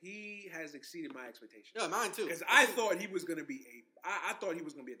say he has exceeded my expectations. Yeah, mine too. Because I thought he was going to be I thought he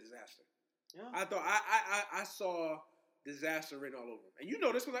was going to be a disaster. Yeah. I thought I saw disaster written all over him. And you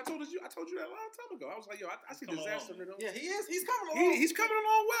know this because I told you that a long time ago. I was like, yo, I see disaster written all over him. Yeah, he is. He's coming along. He's coming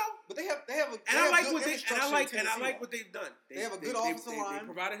along well. But they have a I like what they've done. They have a good offensive line. They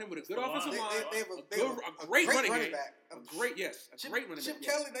provided him with a good offensive line. They have a great running back. A great running back. Chip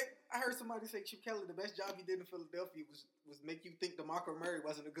Kelly. I heard somebody say Chip Kelly, the best job he did in Philadelphia was make you think DeMarco Murray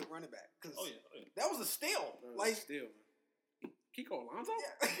wasn't a good running back. Cause that was a steal. Steal. Kiko Alonso.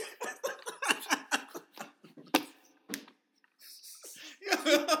 Yeah.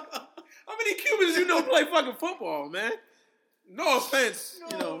 How many Cubans you know play fucking football, man? No offense,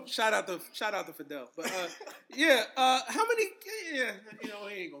 you know. Shout out to Fidel, but how many? Yeah, you know,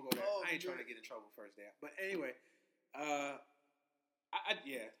 he ain't gonna go there. I ain't trying to get in trouble first day. But anyway,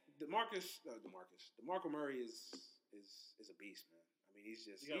 DeMarco Murray is a beast, man. I mean,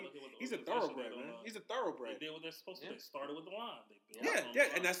 he's a thoroughbred, man. He's a thoroughbred. They did what they're supposed to. They started with the line.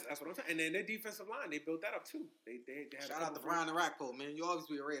 And that's what I'm saying. And then their defensive line, they built that up too. They had shout out to Brian the Rackpole, man. You always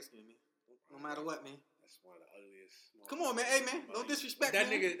be a Redskin, man. No matter what, man. That's one of the ugliest. Come on, man. Hey, man. No disrespect, that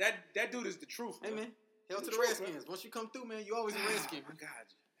man. Nigga, that dude is the truth. Hey, man. Hell to the Redskins. Once you come through, man, you always a Redskin. Oh my God,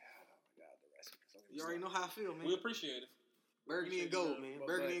 the Redskins. You already know how I feel, man. We appreciate it. Burgundy and gold, man.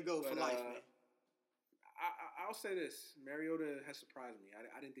 Burgundy and gold for life, man. I'll say this: Mariota has surprised me.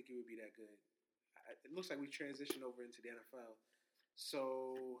 I didn't think he would be that good. It looks like we transitioned over into the NFL.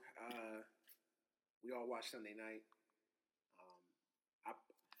 So we all watched Sunday night.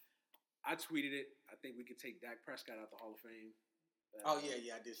 I tweeted it. I think we could take Dak Prescott out the Hall of Fame. I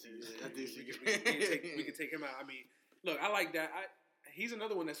did see it. We could take him out. I mean, look, I like that. He's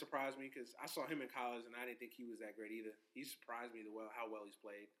another one that surprised me because I saw him in college and I didn't think he was that great either. He surprised me how well he's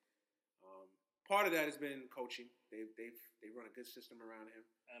played. Part of that has been coaching. They run a good system around him.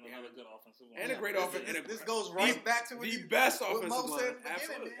 And another good offensive line. And a great offensive. This goes right back to the best offensive line.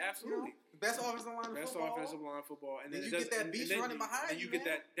 Absolutely. Best offensive line football. And then you get that beast running behind you.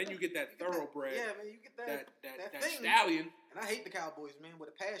 Then you get that thoroughbred. Yeah, man. You get that stallion. And I hate the Cowboys, man, with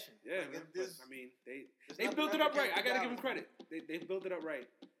a passion. Yeah, man. I mean, they built it up right. I got to give them credit. They built it up right.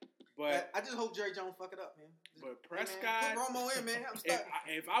 But I just hope Jerry Jones fuck it up, man. But Prescott, put Romo in, man.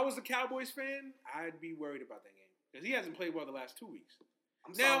 If I was a Cowboys fan, I'd be worried about that game because he hasn't played well the last 2 weeks.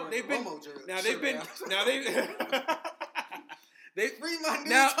 They've been free my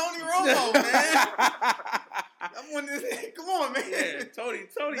dude Tony Romo, man. I'm wondering, come on, man. Yeah, Tony.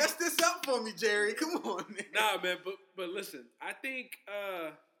 Mess this up for me, Jerry. Come on, man. Nah, man. But listen, I think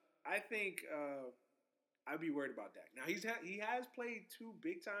I'd be worried about that. Now he has played 2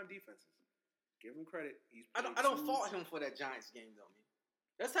 big time defenses. Give him credit. I don't fault him for that Giants game though, man.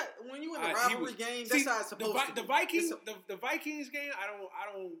 That's how when you in the rivalry game. That's how it's supposed to be. The Vikings game. I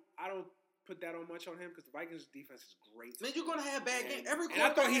don't put that on much on him because the Vikings defense is great. Man, you're gonna have bad games. Every and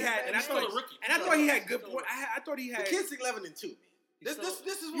I thought he had. And I thought he had good. I thought he had. The kid's 11-2, man. This is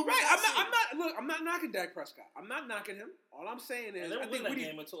what you're right. I'm not knocking Dak Prescott. I'm not knocking him. All I'm saying is I think we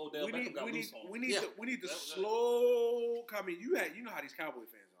need to slow. I mean, you know how these Cowboy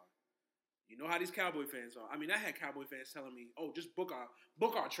fans are. You know how these Cowboy fans are. I mean, I had Cowboy fans telling me, "Oh, just book our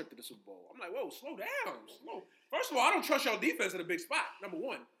trip to the Super Bowl." I'm like, "Whoa, slow down, slow." First of all, I don't trust y'all defense in a big spot. Number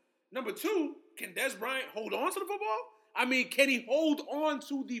one. Number two, can Des Bryant hold on to the football? I mean, can he hold on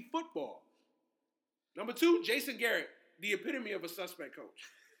to the football? Number two, Jason Garrett, the epitome of a suspect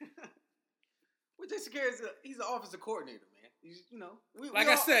coach. Well, Jason Garrett he's an offensive coordinator, man.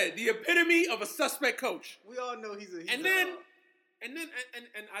 I said, the epitome of a suspect coach. We all know he's a. And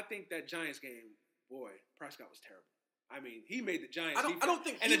I think that Giants game, boy, Prescott was terrible. I mean, he made the Giants defense. I don't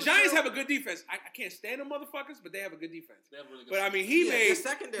think. And the Giants have a good defense. I can't stand them motherfuckers, but they have a good defense. They have really good but I mean, he made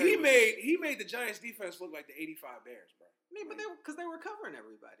the Giants defense look like the '85 Bears, bro. I mean, but because they were covering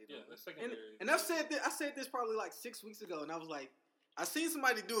everybody. Yeah, the secondary. And I said this probably like 6 weeks ago, and I was like, I seen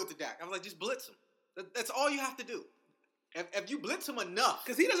somebody do it to Dak. I was like, just blitz him. That's all you have to do. If you blitz him enough,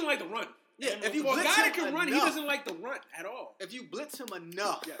 because he doesn't like to run. Yeah, if you blitz him guy that can run, enough, he doesn't like to run at all. If you blitz him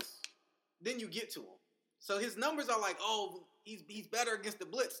enough, then you get to him. So his numbers are like, oh, he's better against the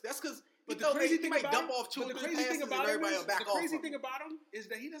blitz. That's because the crazy thing might about dump off 2 or 3 passes and everybody will back off. The crazy thing about him is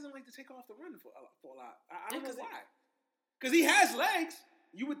that he doesn't like to take off the run for a lot. I don't know why. Because he has legs.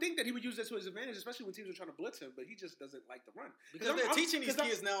 You would think that he would use that to his advantage, especially when teams are trying to blitz him, but he just doesn't like to run. Because they're teaching these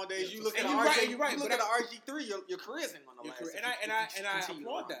kids nowadays. You look at you're right. You look at RG3, your career's ain't gonna last. And I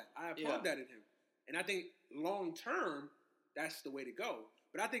applaud that. I applaud that in him. And I think long term, that's the way to go.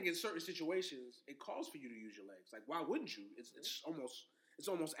 But I think in certain situations, it calls for you to use your legs. Like, why wouldn't you? It's almost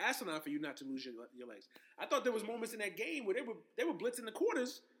asinine for you not to lose your legs. I thought there was moments in that game where they were blitzing the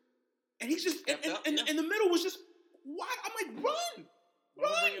quarters, and he's just in the middle was just wide. I'm like, run. I'm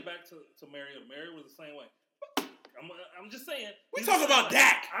gonna bring it back to Mariota. Mariota was the same way. I'm just saying. We talking about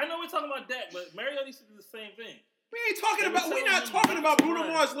Dak. I know we're talking about Dak, but Mariota used to do the same thing. We're not talking about Bruno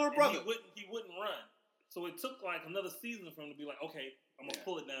Mars' little brother. He wouldn't run. So it took like another season for him to be like, okay, I'm gonna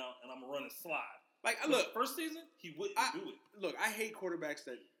pull it down and I'm gonna run and slide. Like, look, first season he wouldn't do it. Look, I hate quarterbacks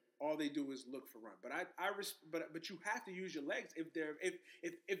that all they do is look for run. But but you have to use your legs if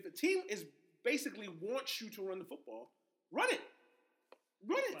the team is basically wants you to run the football, run it.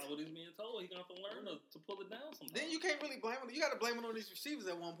 Run it. That's what he's being told. He's going to have to learn to pull it down sometimes. Then you can't really blame him. You got to blame it on these receivers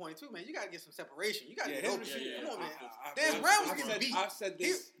at one point, too, man. You got to get some separation. You got to go. Come on, man. Dan Brown was getting beat. I've said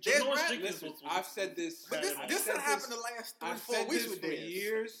this. I've said this. But this has happened the last 3-4 weeks with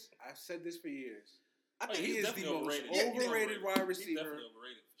Dan. I've said this for years. I think he is the most overrated wide receiver. He's definitely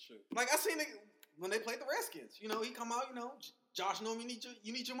overrated, for sure. Like, I seen it when they played the Redskins. You know, he come out, Josh,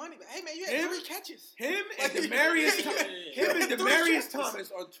 you need your money. But hey, man, you had 3 catches. Him and Demaryius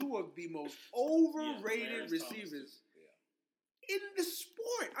Thomas are 2 of the most overrated receivers in the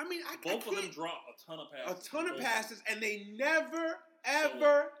sport. I mean, both of them drop a ton of passes. And they never,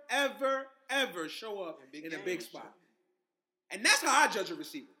 ever show up in a big spot. And that's how I judge a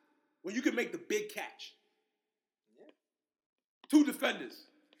receiver. When you can make the big catch. Yeah. 2 defenders.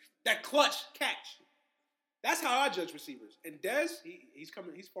 That clutch catch. That's how I judge receivers. And Dez, he's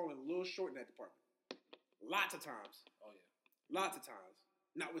falling a little short in that department. Lots of times. Oh, yeah. Lots of times.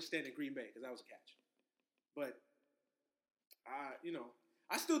 Notwithstanding Green Bay, because that was a catch. But, I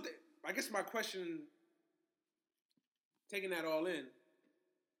still think, I guess my question, taking that all in,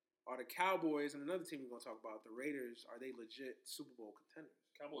 are the Cowboys and another team we're going to talk about, the Raiders, are they legit Super Bowl contenders?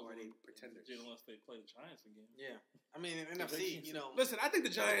 Cowboys or are they pretenders? Unless they play the Giants again. Yeah. I mean, in NFC, Listen, I think the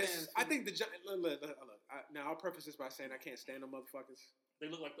Giants, look, now I'll preface this by saying I can't stand them motherfuckers. They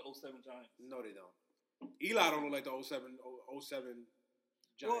look like the 07 Giants. No, they don't. Eli don't look like the 07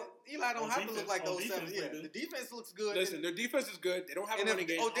 Giants. Well, Eli don't have to look like the 07. Yeah, the defense looks good. Listen, their defense is good. They don't have a running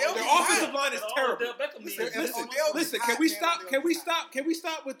game. Their offensive line is terrible. Listen, can we stop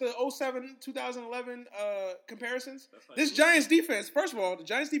with the 07, 2011 comparisons? This Giants defense, first of all, the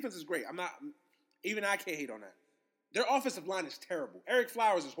Giants defense is great. I can't hate on that. Their offensive line is terrible. Eric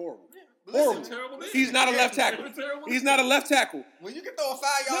Flowers is horrible. Yeah, horrible. He's not a left tackle. He's not a left tackle. When you can throw a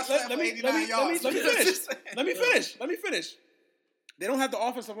 5-yard slam for 89 yards. Let me finish. They don't have the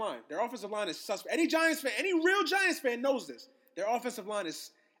offensive line. Their offensive line is suspect. Any real Giants fan knows this. Their offensive line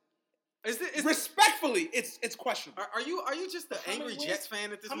is respectfully, it's questionable. Are you just an angry Jets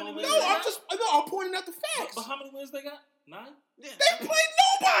fan at this moment? No, I'm pointing out the facts. But how many wins they got? 9? Yeah. They played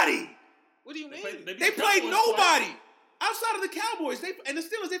nobody. What do you mean? They played nobody. Outside of the Cowboys, and the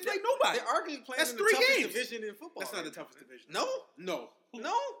Steelers, they played nobody. They're arguably playing in the toughest division in football. That's not the toughest division. No. The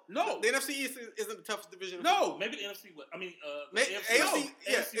NFC East isn't the toughest division. No. Maybe the NFC West. I mean,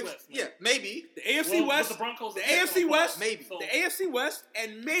 AFC West. Yeah, maybe. The AFC West. The Broncos. The AFC West. Maybe. The AFC West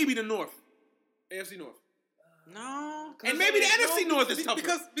and maybe the North. AFC North. No. And maybe the NFC North is tougher.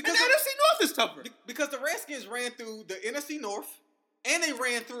 Because the NFC North is tougher. Because the Redskins ran through the NFC North and they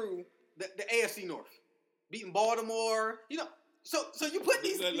ran through the AFC North. Beating Baltimore. So you put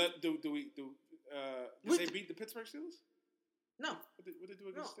these... Did they beat the Pittsburgh Steelers? No. What did they do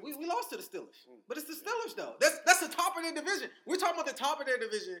against the Steelers? We lost to the Steelers. But it's the Steelers, though. That's the top of their division. We're talking about the top of their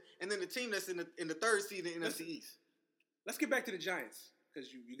division and then the team that's in the third seed in the NFC East. Let's get back to the Giants.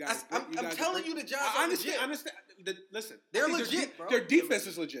 Because you guys... I'm telling you the Giants are legit. I understand. Listen. They're legit, bro. Their defense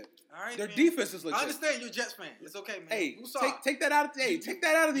is legit. All right, Their defense is legit. I understand you're a Jets fan. It's okay, man. Hey, take that out of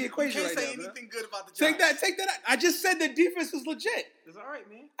the equation right now. You can't say anything good about the Giants. Take that out. I just said their defense is legit. It's all right,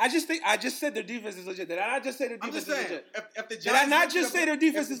 man. I just said their defense is legit. Did I not just say their defense is legit? If the Giants did I not just say their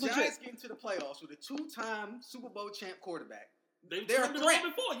defense is legit? If the Giants get into the playoffs with a 2-time Super Bowl champ quarterback, they're a threat.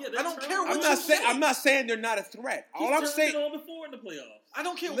 I don't care what you say. I'm not saying they're not a threat. All I'm saying. On before in the playoffs. I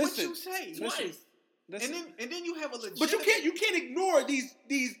don't care what you say. Twice. And then you have a legit. But you can't ignore these.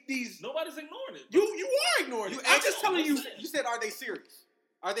 Nobody's ignoring it. You are ignoring it. I'm just telling you. You said, are they serious?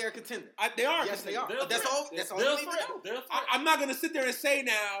 Are they a contender? They are. Yes, they are. That's all you need to know. I'm not gonna sit there and say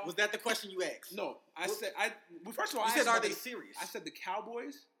now. Was that the question you asked? No, First of all, you said, are they serious? I said the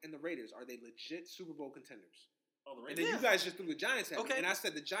Cowboys and the Raiders, are they legit Super Bowl contenders? Oh, the And Ravens. then you guys just threw the Giants at me. Okay. And I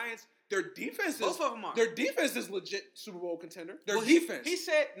said the Giants, their defense is Both of them are. Their defense is legit Super Bowl contender. Their Well, defense. He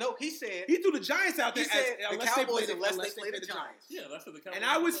said He threw the Giants out there he said as, the unless Cowboys they unless play they play the Giants. Yeah, that's what the Cowboys. And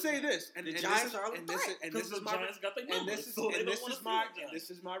I would say this, and The and Giants this is, are a and this threat. is, and Because this the is my Giants got their and numbers, this is so they and don't this wanna is see my the Giants. and this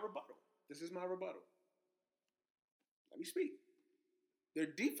is my rebuttal. This is my rebuttal. Let me speak. Their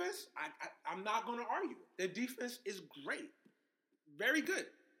defense, I'm not going to argue. Their defense is great, very good,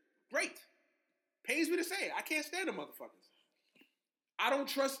 great. Pains me to say it. I can't stand the motherfuckers. I don't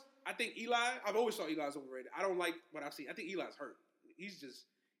trust. I think Eli. I've always thought Eli's overrated. I don't like what I've seen. I think Eli's hurt. He's just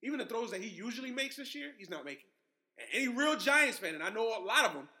even the throws that he usually makes this year, he's not making. And any real Giants fan, and I know a lot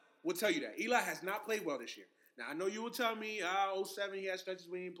of them, will tell you that Eli has not played well this year. Now I know you will tell me, 07 he had stretches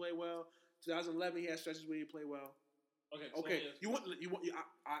where he didn't play well. 2011 he had stretches where he didn't play well. Okay. If you want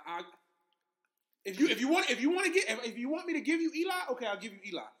me to give you Eli, okay, I'll give you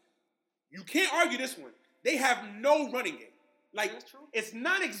Eli. You can't argue this one. They have no running game. Like, that's true. It's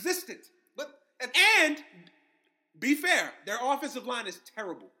non-existent. But And be fair, their offensive line is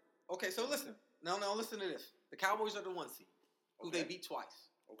terrible. okay, so listen. No, listen to this. The Cowboys are the 1 seed, who Okay. they beat twice.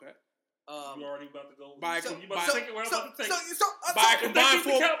 Okay. You already about to go. By a so, com- you by- about to take it where I'm about to take it. By a if they combined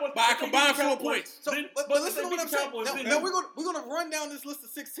beat the Cowboys- by a if they beat combined the 4 Cowboys, points. So, Then- but but listen they to what beat I'm the saying. Cowboys, No, then- no, we're gonna run down this list of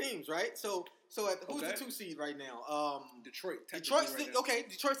 6 teams, right? So who's Okay. the 2 seed right now? Detroit. Detroit's right the, now. okay.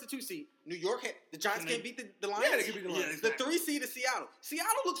 Detroit's the 2 seed. New York, the Giants Can they- can't beat the Lions. Yeah, they can beat the Lions. Yeah, The exactly. 3 seed is Seattle.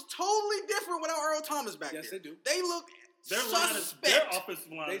 Seattle looks totally different without Earl Thomas back Yes, there. they do. They look Their suspect. their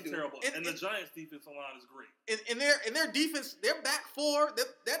offensive line They is do. terrible, And- and the and- Giants' defensive line is great. in their defense, their back four, that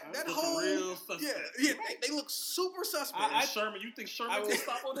Looking whole real suspect. yeah, they look super suspect. And Sherman, you think Sherman can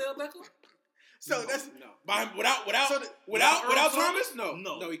stop Odell Beckham? So No, that's no. Without So the- without Earl Thomas, Thomas?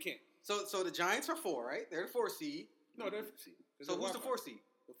 no, he can't. so the Giants are 4, right? They're the 4 seed. No, they're 4th seed. So who's the 4 seed?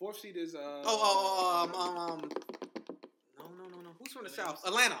 The 4th seed is No. Who's from the South?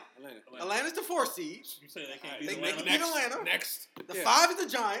 Atlanta. Atlanta. Atlanta's the 4 seed. You say they can't Alright, beat They Atlanta? can beat Atlanta. Next. The Yeah. 5 is the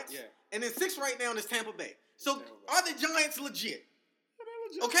Giants. Yeah. And then 6 right now is Tampa Bay. So Tampa Bay. are the Giants legit?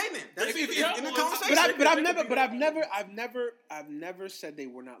 Okay, then. That's They- in the Cowboys- conversation. I've never said they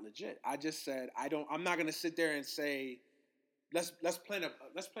were not legit. I just said I'm not gonna sit there and say let's plan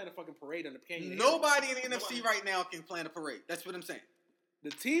a fucking parade on the Canyon. Nobody in the NFC right now can plan a parade. That's what I'm saying.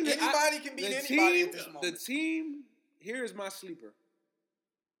 The team that Anybody can beat the anybody team, at this The moment. team here is my sleeper.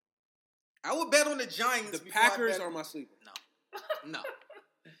 I would bet on the Giants. The before I Packers bet- are my sleeper. No.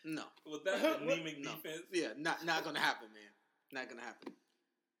 With that anemic No. defense, Yeah, not gonna happen, man. Not gonna happen.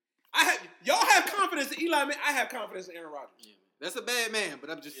 Y'all have confidence in Eli, man. I have confidence in Aaron Rodgers. Yeah, man. That's a bad man, but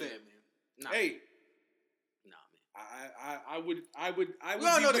I'm just saying, man. Nah, Hey, nah, man. I would We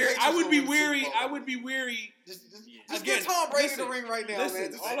all know the Patriots gonna win the Super Bowl. I would be weary. Just Again, get Tom Brady listen, the ring right now, listen,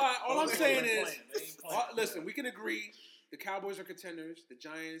 man. Just- all I'm They saying ain't is, playing. They ain't playing. listen, we can agree. The Cowboys are contenders. The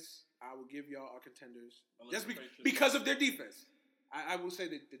Giants, I will give y'all are contenders. Unless Just the Patriots- because of their defense. I will say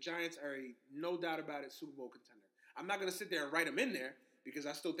that the Giants are no doubt about it Super Bowl contender. I'm not going to sit there and write them in there because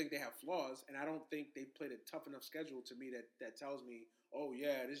I still think they have flaws, and I don't think they've played a tough enough schedule to me that tells me, oh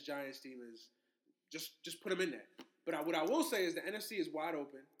yeah, this Giants team is just put them in there. But what I will say is the NFC is wide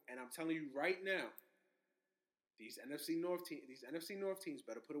open, and I'm telling you right now, these NFC North teams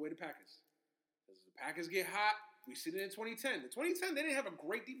better put away the Packers. Because the Packers get hot. We seen it in 2010. In 2010, they didn't have a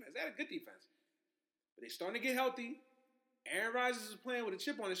great defense. They had a good defense. But they starting to get healthy. Aaron Rodgers is playing with a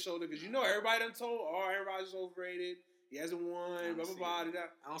chip on his shoulder because everybody done told, Aaron Rodgers is overrated. He hasn't won. Blah blah blah.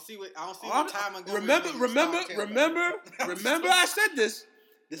 I don't see what Ty Montgomery. Remember, I said this.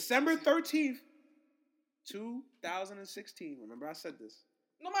 December 13th, 2016. Remember, I said this.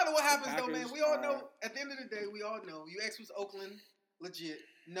 No matter what happens, though, man, Packers we all are- know. At the end of the day, we all know. You ask was Oakland legit?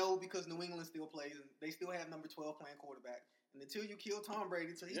 No, because New England still plays and they still have number 12 playing quarterback. And until you kill Tom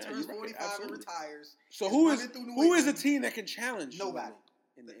Brady, until he turns you're right, 45 absolutely. and retires, So it's who running is through New a England. team that can challenge New Nobody. England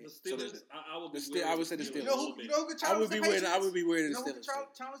in the The end? Steelers, I would be the Ste- weird. I would say the You Steelers. know You know who can I challenge would the be Patriots? weird. I would be weird. You know who The can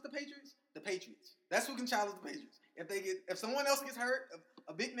Steelers. challenge the Patriots? The Patriots. That's who can challenge the Patriots. If someone else gets hurt,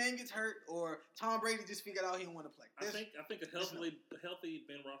 a big man gets hurt, or Tom Brady just figured out he don't want to play. I think a healthy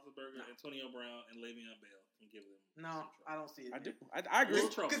Ben Roethlisberger, Antonio Brown, and Le'Veon Bell can give them. No, I don't see it. I do. I agree. Little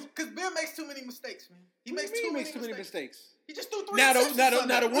trouble. Because Ben makes too many mistakes, man. He makes He too makes many too many mistakes. mistakes. He just threw 3 Now interceptions the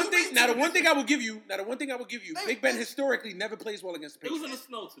Sunday. one thing I will give you. Big Ben historically never plays well against the It was in Patriots. the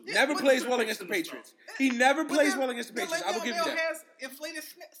snow too. Yeah, Never but- plays well against the in the Patriots. He never But plays then- well against the then Patriots. I will Le'Veon give you Bell that. has inflated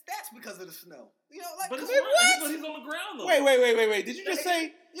stats because of the snow. You know, like But, come it's on. right, but he's on the ground though. Wait. Did you just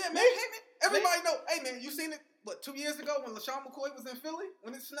say? Yeah, man. Hey, man. Everybody know. Hey, man, you seen it? What 2 years ago when LaShawn McCoy was in Philly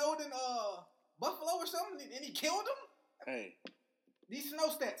when it snowed in Buffalo or something, and he killed him. Hey, These snow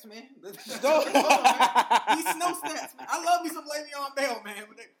stats, man. Snow- These snow stats, man. I love me some Le'Veon Bell, man.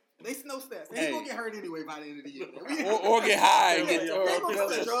 But they snow stats. And he's going to get hurt anyway by the end of the year. Man. or get high.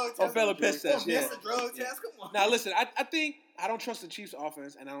 Or fail a piss test. Or miss a drug test. Come on. Now, listen, I think I don't trust the Chiefs'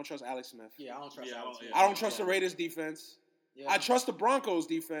 offense, and I don't trust Alex Smith. Yeah, I don't trust Alex Smith. I don't trust the Raiders' defense. Yeah. I trust the Broncos'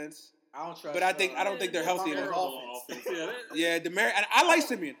 defense. I don't trust. But I don't think they're healthy enough. Offense. Yeah, and I like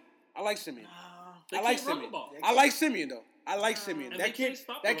Simeon. I like Simeon. I like Simeon though. I like Simeon. That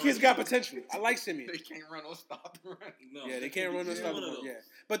kid's got potential. I like Simeon. They can't run or stop the run. No, yeah, they can't run or stop the run. Yeah,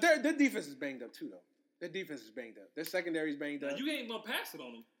 but their defense is banged up too though. Their defense is banged up. Their secondary is banged up. You ain't gonna pass it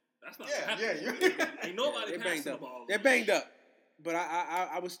on them. That's not. Ain't passing nobody passing the ball. They're banged up. But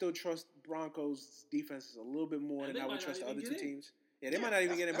I would still trust Broncos' defenses a little bit more than I would trust the other two teams. Yeah, they might not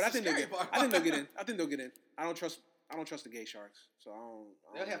even get in, but I think they'll get. I think they'll get in. I think they'll get in. I don't trust the Gay Sharks, so I don't.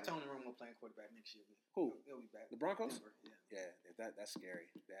 They'll have Tony Romo playing quarterback next year. Who? He'll be back. The Broncos? Denver, Yeah. That's scary.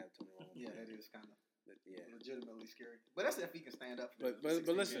 They have Tony Romo. Yeah, that is kind of yeah, legitimately scary. But that's if he can stand up. But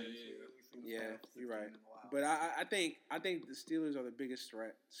listen, yeah, you're right. But I think the Steelers are the biggest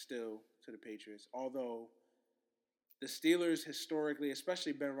threat still to the Patriots, although. The Steelers historically,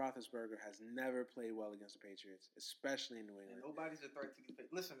 especially Ben Roethlisberger, has never played well against the Patriots, especially in New England. And nobody's a threat to the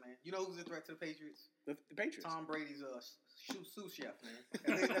Patriots. Listen, man, you know who's a threat to the Patriots? The Patriots. Tom Brady's sous chef, man.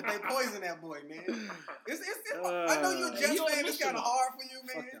 they poison that boy, man. I know you're a Jets fan. It's kind of hard for you,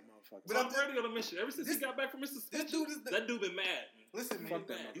 man. Fuck that motherfucker. But Tom Brady on a mission. Ever since he got back from Mississippi, that dude been mad. Listen, man.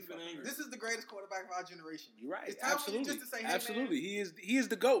 He's been angry. This is the greatest quarterback of our generation. You're right. It's time Absolutely. for you just to say, hey, absolutely. Man, he is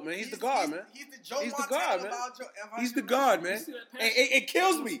the GOAT, man. He's the God, man. He's the Joe He's the Montana God, man. of He's the God, man. It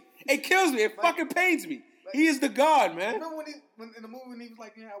kills me. It kills me. It Like- fucking pains me. He is the God, man. Remember when in the movie when he was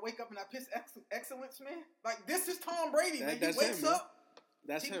like, I wake up and I piss excellence, man? Like, this is Tom Brady, man. He wakes up.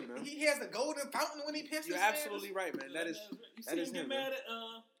 That's him, man. He has a golden fountain when he pisses. You're absolutely right, man. That is him. Get mad at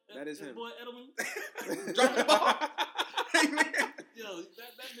that is him. Boy Edelman. Drop the ball. Hey, man. Yo,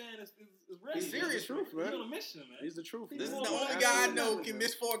 that man is ready. He's serious, truth, man. He's on a mission, man. He's the truth. This is man. the only guy I know can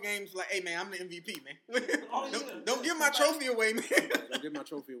miss 4 games. Like, hey, man, I'm the MVP, man. Don't give my trophy away, man. Don't give my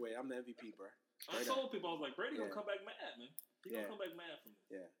trophy away. I'm the MVP, bro. I told people, I was like, Brady gonna come back mad, man. He gonna come back mad from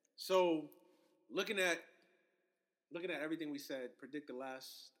this. Yeah. So, looking at everything we said, predict the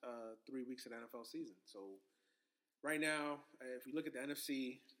last 3 weeks of the NFL season. So, right now, if we look at the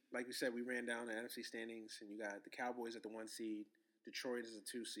NFC, like we said, we ran down the NFC standings, and you got the Cowboys at the 1 seed, Detroit is the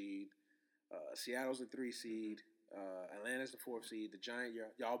 2 seed, Seattle's the 3 seed, Atlanta's the 4th seed, the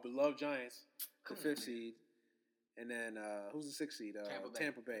y'all beloved Giants, the 5th seed, and then who's the 6th seed?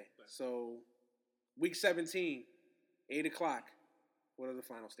 Tampa Bay. So, week 17, 8 o'clock. What are the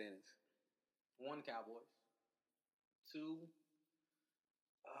final standings? 1 Cowboys. 2.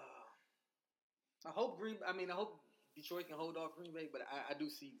 I hope Detroit can hold off Green Bay, but I do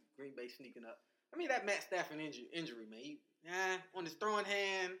see Green Bay sneaking up. I mean, that Matt Stafford injury, man. On his throwing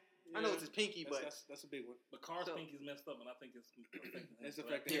hand. Yeah, I know it's his pinky, but that's a big one. But Carr's pinky's messed up, and I think it's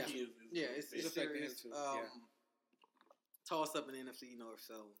affecting him. It's serious. Toss up in the NFC North,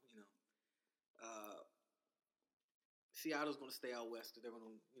 so Seattle's going to stay out west. They're going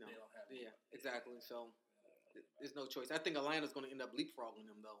to, they don't have exactly. So there's no choice. I think Atlanta's going to end up leapfrogging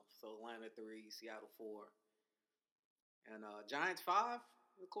them though. So Atlanta 3, Seattle 4, and Giants 5.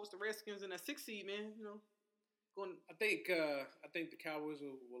 Of course, the Redskins in that 6th seed, man. I think the Cowboys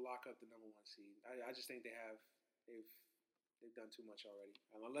will lock up the number 1 seed. I just think they've done too much already.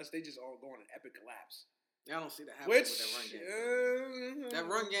 Unless they just all go on an epic collapse. I don't see that happening with that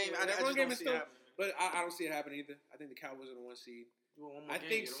run game. That run game is still, but I don't see it happening either. I think the Cowboys are the 1 seed. I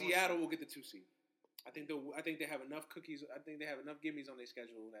think Seattle will get the 2 seed. I think they have enough cookies. I think they have enough gimmies on their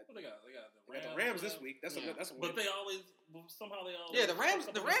schedule. They got the Rams this week. That's a win. But they always the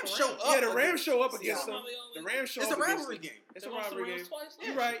Rams show up. Yeah, the Rams show up against them. The Rams show up. It's a rivalry game. It's a rivalry game.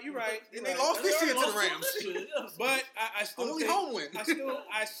 You're right. And they lost this year to the Rams. But I still only think home win.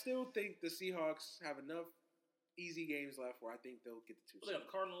 I still think the Seahawks have enough easy games left where I think they'll get the 2 seed. They got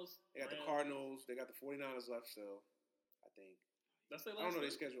the Cardinals. They got the 49ers left still. I think. I don't know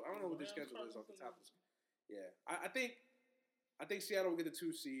their schedule. I don't know what their schedule is off the top of this. Yeah, I think Seattle will get the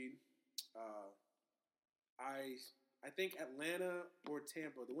 2 seed. I think Atlanta or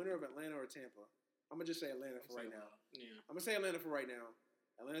Tampa. The winner of Atlanta or Tampa. I'm gonna just say Atlanta for right now. Yeah, I'm gonna say Atlanta for right now.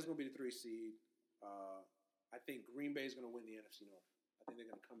 Atlanta's gonna be the 3 seed. I think Green Bay is gonna win the NFC North. I think they're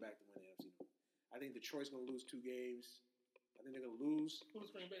gonna come back to win the NFC North. I think Detroit's gonna lose 2 games. I think they're gonna lose. Who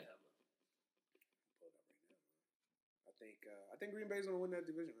does Green Bay have? I think Green Bay's gonna win that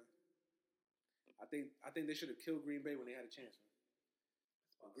division, man. I think they should have killed Green Bay when they had a chance, man.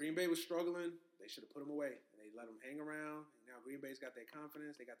 When Green Bay was struggling, they should have put him away. And they let him hang around. And now Green Bay's got their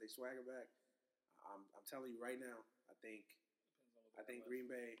confidence. They got their swagger back. I'm telling you right now, I think Green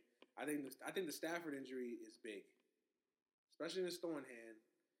Bay. I think the Stafford injury is big, especially in his throwing hand.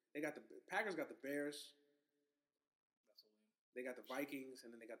 The Packers got the Bears. That's a win. They got the Vikings,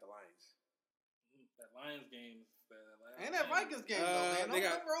 and then they got the Lions. That Lions game. And that Vikings game, though, man.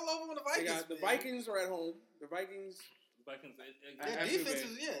 Don't roll over when the Vikings. The Vikings are at home. The Vikings. Their defense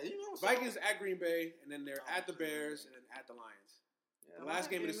is, Vikings at Green Bay, and then they're at the Bears, and then at the Lions. Yeah, the last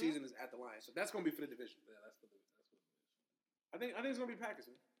game of the season is at the Lions, so that's going to be for the division. Yeah, that's the division. I think it's going to be Packers,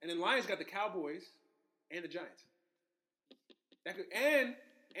 man. And then Lions got the Cowboys and the Giants. And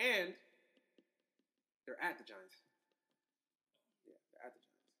they're at the Giants. Yeah, they're at the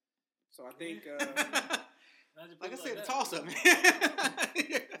Giants. So I think. Like I said, the toss up, man.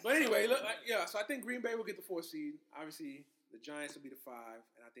 But anyway, so I think Green Bay will get the 4th seed. Obviously, the Giants will be the 5,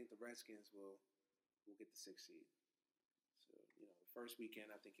 and I think the Redskins will get the 6th seed. So the first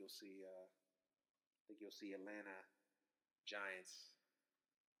weekend, I think you'll see Atlanta Giants,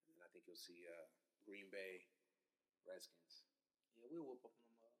 and I think you'll see Green Bay Redskins. Yeah, we'll whoop up on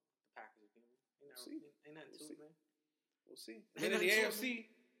the Packers again. Ain't nothing to it, man. We'll see. And then in the AFC.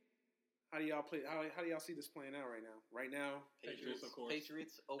 How do y'all play? How do y'all see this playing out right now? Right now, Patriots, of course.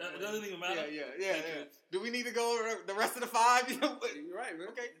 Patriots. It doesn't even matter. Yeah. Do we need to go over the rest of the 5? You're right, man.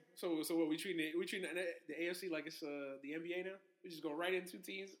 Okay. So what we treating the AFC like it's the NBA now? We just go right into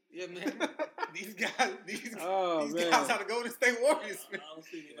teams. Yeah, man. these guys are the Golden State Warriors. Man. I don't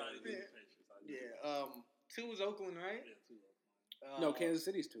see anybody beating the Patriots. 2 is Oakland, right? Yeah, 2 Oakland. No, Kansas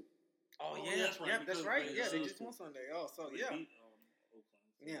City's 2. Oh yeah, that's right. That's right. Yeah, they just won Sunday. Oh, so yeah. Beat, Oakland.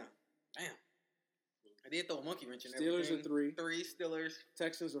 Yeah. Damn. I did throw a monkey wrench in Steelers everything. are 3. 3 Steelers.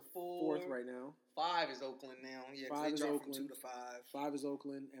 Texans are 4th right now. 5 is Oakland now. Yeah, 5 is Oakland. From 2 to 5. 5 is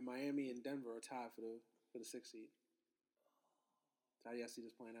Oakland, and Miami and Denver are tied for the 6th seed. How do y'all see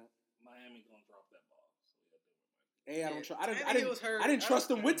this playing out? Miami gonna drop that ball. So Hey, I didn't trust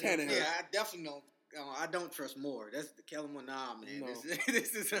them with Tannehill. Yeah, I definitely don't. I don't trust Moore. That's the Kellen Moore. Nah, man. No.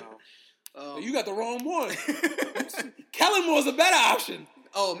 This is. You got the wrong one. Kellen Moore's a better option.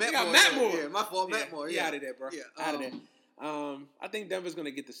 Oh, Matt Moore. Yeah, my fault, Matt Moore. Yeah, out of there, bro. Yeah, out of there. I think Denver's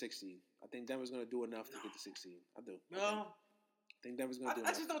gonna get the 6th seed. I think Denver's gonna do enough to get the 6th seed. I do. No, I think Denver's gonna do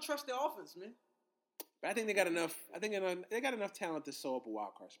enough. I just don't trust their offense, man. But I think they got enough. I think they got enough talent to sew up a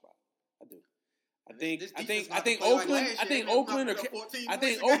wild card spot. I do. I think Oakland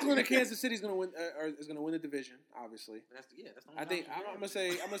or Kansas City is gonna win. Is gonna win the division. Obviously. That's I'm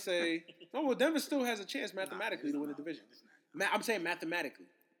gonna say. No, well, Denver still has a chance mathematically to win the division. I'm saying mathematically.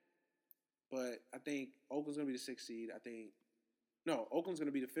 But I think Oakland's gonna be the 6th seed. Oakland's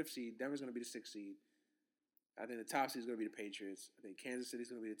gonna be the 5th seed. Denver's gonna be the 6th seed. I think the top seed is gonna be the Patriots. I think Kansas City's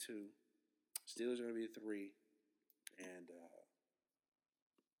gonna be the 2. Steelers are gonna be the 3, and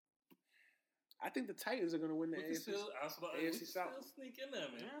I think the Titans are going to win the AFC South. Still sneak in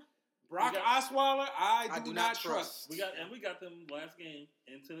there, man. Yeah. Brock Osweiler, I do not trust. We got them last game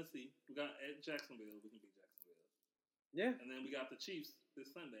in Tennessee. We got at Jacksonville. We can beat Jacksonville. Yeah. And then we got the Chiefs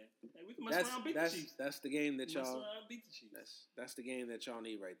this Sunday. And we can mess around and beat the Chiefs. That's the game that y'all. Mess around and beat the Chiefs. That's the game that y'all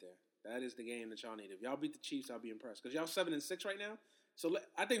need right there. That is the game that y'all need. If y'all beat the Chiefs, I'll be impressed because y'all 7-6 right now. So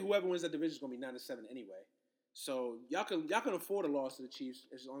I think whoever wins that division is going to be 9-7 anyway. So y'all can afford a loss to the Chiefs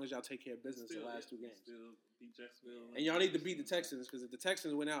as long as y'all take care of business the last 2 games. Still beat Jacksonville. And y'all need to beat the Texans because if the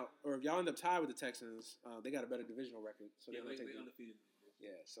Texans win out, or if y'all end up tied with the Texans, they got a better divisional record. So they're undefeated. Yeah,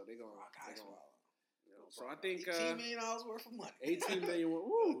 so they're going. So I think $18 million worth of money. $18 million.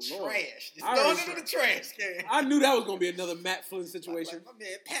 Ooh, trash. Just going into the trash can. I knew that was going to be another Matt Flynn situation. My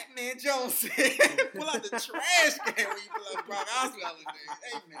man, Pac-Man Jones said, pull out the trash can when you pull out Brock Osweiler.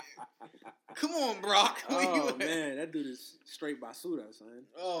 Hey, man. Come on, Brock. Oh, man. That dude is straight basuda, son.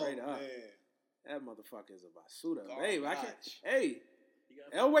 Straight up. Man. That motherfucker is a basuda. Garbage. Hey,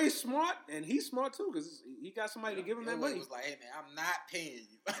 Elway's smart, and he's smart, too, because he got somebody to give him that money. Elway was like, hey, man, I'm not paying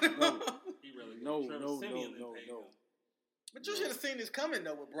you. No. But you should have seen this coming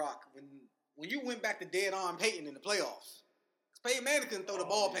though with Brock when you went back to dead arm Peyton in the playoffs. Peyton Manning couldn't throw the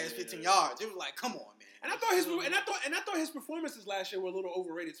ball past 15 yards. It was like, come on, man. And I thought his performances last year were a little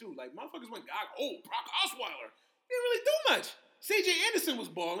overrated too. Like motherfuckers went, Brock Osweiler. He didn't really do much. C.J. Anderson was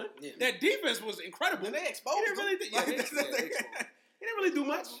balling. Yeah. That defense was incredible. And they exposed him. He didn't really do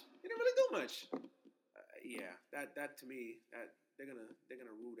much. That to me, that they're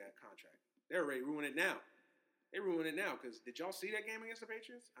gonna rule that contract. They're already ruining it now. They're ruining it now because did y'all see that game against the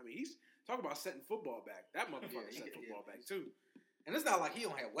Patriots? I mean, he's talking about setting football back. That motherfucker set football back too. And it's not like he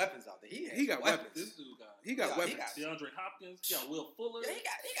don't have weapons out there. He got weapons. This dude got. He got weapons. He got DeAndre Hopkins. He got Will Fuller. Yeah,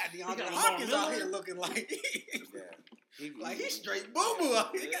 he got DeAndre got Hopkins Lamar out here Miller. looking like Like he's straight boo boo.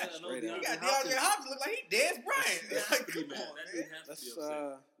 He got DeAndre Hopkins look like he Dez Bryant. Like, come on,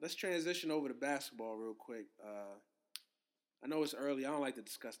 man. Let's transition over to basketball real quick. I know it's early. I don't like to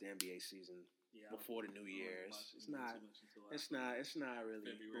discuss the NBA season before the new year. It's not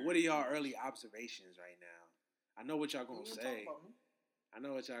really. February. But what are y'all early observations right now? I know what y'all gonna say. I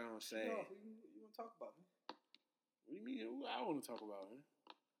know what y'all gonna say. You want to talk about me? What do you mean? I want to talk about it.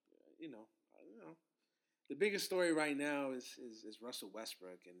 You know. The biggest story right now is Russell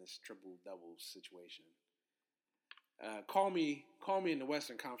Westbrook and this triple-double situation. Call me in the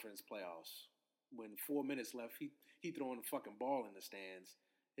Western Conference playoffs when 4 minutes left, he throwing the fucking ball in the stands.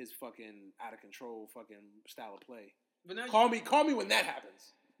 His fucking out of control fucking style of play. But now call me when that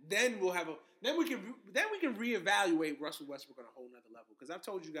happens. Then we can reevaluate Russell Westbrook on a whole nother level. Because I've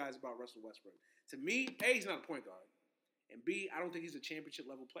told you guys about Russell Westbrook. To me, A, he's not a point guard, and B, I don't think he's a championship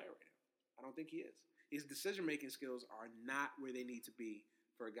level player right now. I don't think he is. His decision-making skills are not where they need to be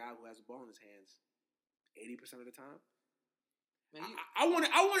for a guy who has a ball in his hands 80% of the time. Man, I want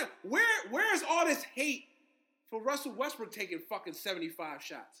to. Where is all this hate for Russell Westbrook taking fucking 75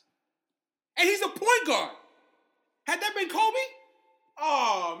 shots? And he's a point guard. Had that been Kobe?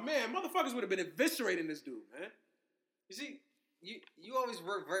 Oh man, motherfuckers would have been eviscerating this dude, man. You see, you always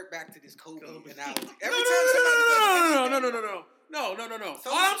revert back to this Kobe analogy. No.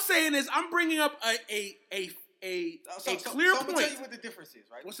 So, all I'm saying is I'm bringing up a clear point. I'm gonna tell you what the difference is,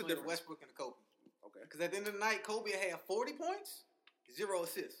 right? What's the difference? Westbrook and Kobe. Okay. Because at the end of the night, Kobe had 40 points, 0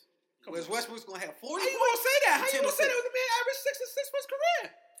 assists. Whereas Westbrook's gonna have 40 How points. you gonna say that? How you gonna say that with the man averaged 6 assists for his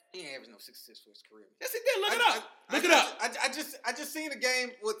career? He ain't averaged no 6 assists for his career. Yes, he did. Look it up. Look it up. I just seen a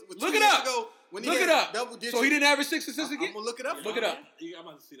game with look 2 it years up. ago when he look had it up. double digits. So he didn't average 6 assists again? I'm gonna look it up. Look it up. I'm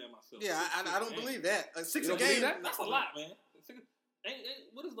about to see that myself. Yeah, I don't believe that. 6 You a don't believe game. that? That's a lot, man.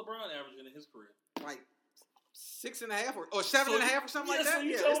 What is LeBron averaging in his career? Like 6.5 or 7.5 or something like that. So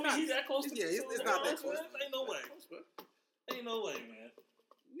you yeah, told me he's that close to it's not that close. Ain't no way. Ain't no way, man.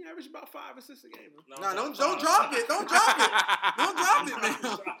 He averaged about 5 assists a game. No, don't drop it. Don't drop it. Don't drop it,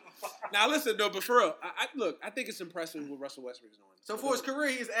 man. Now listen, though, but for real, I think it's impressive what Russell Westbrook is doing. So for his career,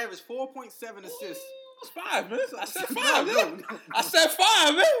 he's averaged 4.7 assists. That's 5, man. I said 5, man. I said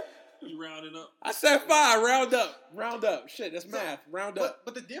 5, man. You rounding up? I said 5. Round up. Shit, that's math. Round up.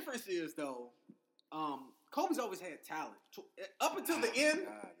 But the difference is though, Kobe's always had talent. Up until the end,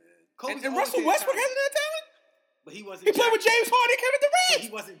 Kobe's and Russell Westbrook hasn't had talent. But he wasn't. He played with James Harden, Kevin Durant. He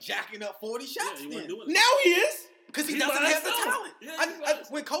wasn't jacking up 40 shots then. Now he is. Because he doesn't have the talent. Yeah,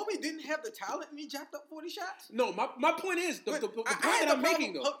 when Kobe didn't have the talent and he jacked up 40 shots. No, my point is, the point that I'm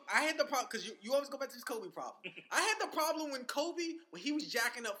making, though. I had the problem, because you always go back to this Kobe problem. I had the problem when he was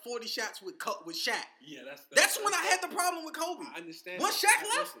jacking up 40 shots with Shaq. Yeah, that's when I had the problem with Kobe. I understand. Once Shaq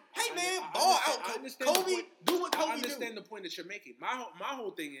left, hey man, ball out. Kobe, do what Kobe do. I understand the point that you're making. My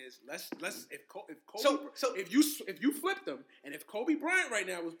whole thing is, if Kobe, if you flip them, and if Kobe Bryant right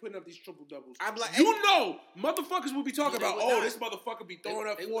now was putting up these triple doubles, I'm like, motherfuckers will be talking about, this motherfucker be throwing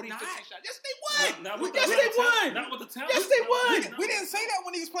up 40, 50 shots. Yes, they would. Not with Yes, they would. Not with the talent. Yes, they would. We didn't say that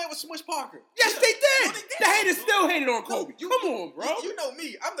when he was playing with Smush Parker. Yes, they did. No, they did. The haters still hated on Kobe. No, Come on, bro. You know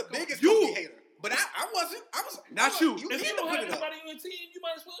me. I'm the biggest Kobe hater. But I wasn't. Not you. If you don't have anybody on your team, you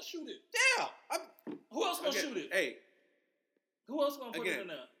might as well shoot it. Yeah. Who else gonna shoot it? Hey. Who else gonna put it in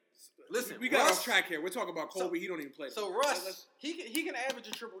there? Listen, we got off track here. We're talking about Kobe. He don't even play. So Russ, he can average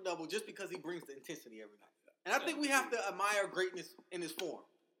a triple double just because he brings the intensity every night. And I think we have to admire greatness in his form.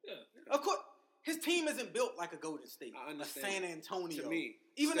 Yeah. Of course, his team isn't built like a Golden State, a San Antonio, to me,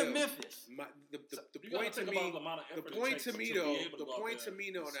 even a Memphis. The point to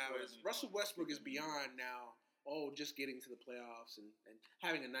me, now is Russell Westbrook is beyond now. Just getting to the playoffs and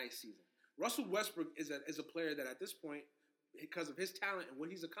having a nice season. Russell Westbrook is a player that at this point, because of his talent and what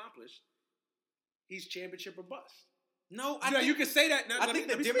he's accomplished, he's championship or bust. No, you can say that. Now, I think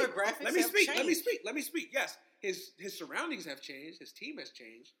the demographics Let me speak. changed. Let me speak. Yes, his surroundings have changed. His team has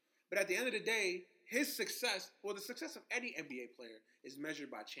changed. But at the end of the day, his success, or the success of any NBA player, is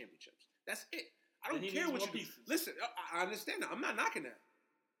measured by championships. That's it. I don't care what you do. Listen, I understand that. I'm not knocking that.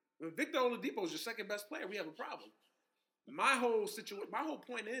 When Victor Oladipo is your second best player, we have a problem. My whole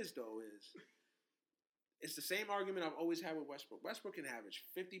point is it's the same argument I've always had with Westbrook. Westbrook can average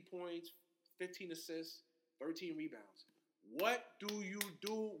 50 points, 15 assists, 13 rebounds. What do you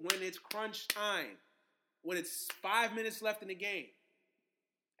do when it's crunch time? When it's 5 minutes left in the game?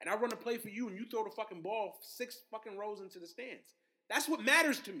 And I run a play for you and you throw the fucking ball 6 fucking rows into the stands. That's what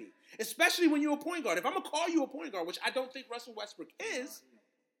matters to me, especially when you're a point guard. If I'm gonna call you a point guard, which I don't think Russell Westbrook is,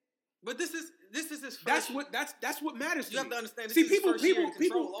 but this is his first. That's what matters to me. You have to understand. This See, is his people first year in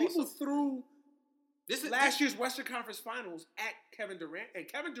control threw this is last year's Western Conference Finals at Kevin Durant, and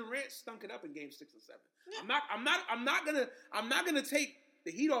Kevin Durant stunk it up in Game 6 and 7. Yeah. I'm not gonna take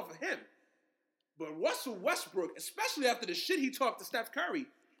the heat off of him. But Russell Westbrook, especially after the shit he talked to Steph Curry,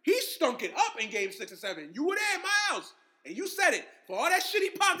 he stunk it up in Game 6 and 7. You were there in my house, and you said it. For all that shit he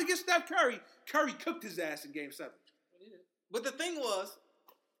popped against Steph Curry, Curry cooked his ass in Game 7. But the thing was,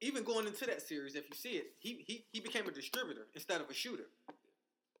 even going into that series, if you see it, he became a distributor instead of a shooter.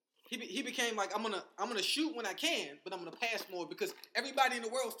 He became like, I'm gonna shoot when I can, but I'm gonna pass more because everybody in the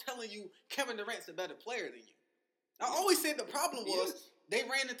world's telling you Kevin Durant's a better player than you. I always said the problem was they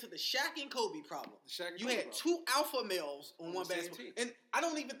ran into the Shaq and Kobe problem. You had two alpha males on one basketball, and I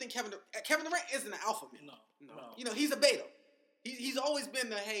don't even think Kevin Durant isn't an alpha male. No. You know, he's a beta. He's always been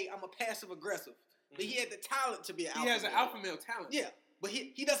the I'm a passive aggressive, but he had the talent to be an alpha. He has an alpha male talent. Yeah, but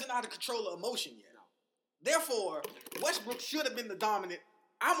he doesn't know how to control the emotion yet. No. Therefore, Westbrook should have been the dominant.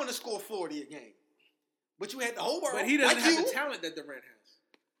 I'm going to score 40 a game. But you had the whole world. But he doesn't have the talent that Durant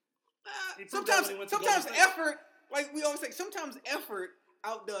has. Sometimes effort, like we always say, sometimes effort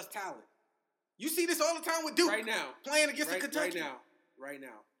outdoes talent. You see this all the time with Duke. Right now. Playing against the Kentucky. Right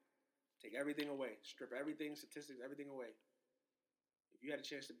now. Take everything away. Strip everything, statistics, everything away. If you had a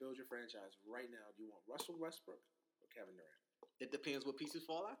chance to build your franchise right now, do you want Russell Westbrook or Kevin Durant? It depends what pieces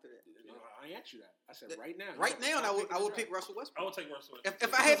fall after that. No, I asked you that. I said right now. Right now, I would pick Russell Westbrook. I would take Russell Westbrook.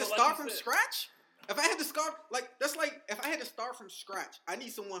 If I had to start from scratch, if I had to start if I had to start from scratch, I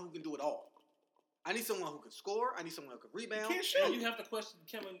need someone who can do it all. I need someone who can score. I need someone who can rebound. He can't shoot. And you have to question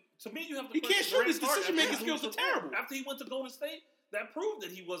Kevin. To me, you have to. He can't shoot. His decision-making skills are terrible. After he went to Golden State, that proved that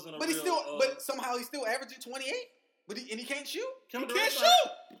he wasn't a. But but somehow he's still averaging 28. But he can't shoot. Kevin Durant's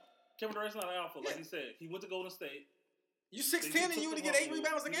shoot. Kevin Durant's not an alpha, like he said. He went to Golden State. You 6'10" and you only get 8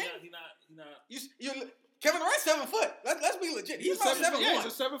 rebounds a game? He not. Kevin Durant's 7 foot. Let's be legit. He's about 7'1". Yeah,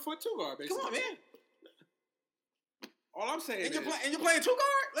 he's a 7'2" guard, basically. Come on, man. All I'm saying is, you're playing 2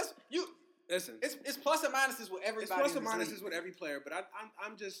 guard. Listen. It's plus and minuses with everybody. It's plus and minuses with every player, but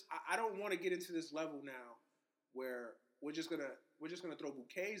I don't want to get into this level now where we're just gonna throw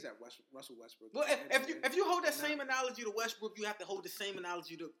bouquets at Russell Westbrook. Well, if you hold that same analogy to Westbrook, you have to hold the same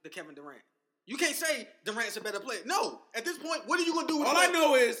analogy to Kevin Durant. You can't say Durant's a better player. No, at this point, what are you gonna do with all I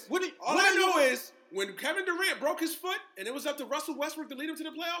know is when Kevin Durant broke his foot and it was up to Russell Westbrook to lead him to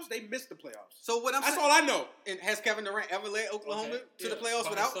the playoffs, they missed the playoffs. So that's all I know. And has Kevin Durant ever led Oklahoma to the playoffs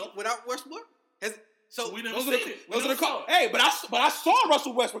without Westbrook? So we never seen it. Those are the calls. Hey, but I saw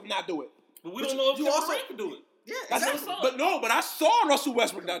Russell Westbrook not do it. But we don't know if Kevin Durant can do it. Yeah, exactly. But I saw Russell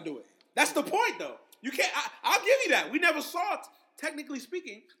Westbrook not do it. That's the point, though. You can't. I'll give you that. We never saw it. Technically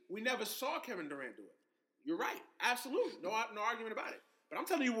speaking, we never saw Kevin Durant do it. You're right. Absolutely. No argument about it. But I'm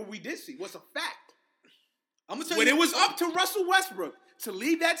telling you what we did see. What's a fact? I'm gonna tell when it was up to Russell Westbrook to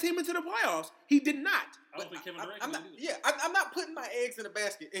lead that team into the playoffs, he did not. I don't think Kevin Durant can do it. Yeah, I'm not putting my eggs in a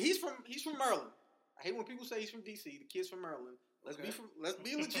basket. And he's from Maryland. I hate when people say he's from DC. The kid's from Maryland. Let's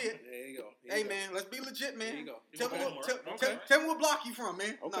be legit. There you go. Hey man, let's be legit, man. There you go. Tell me what block you from,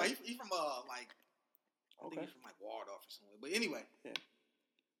 man. Okay. No, he's from I think he's from Waldorf or somewhere. But anyway,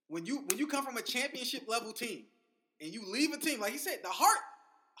 when you come from a championship level team and you leave a team, like he said, the heart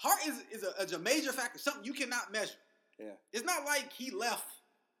is a major factor, something you cannot measure. Yeah, it's not like he left.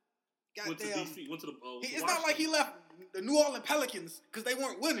 Went to DC. Went to the. It's not like he left the New Orleans Pelicans because they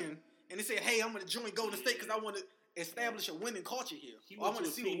weren't winning, and they said, "Hey, I'm going to join Golden State because I want to establish a winning culture here. I want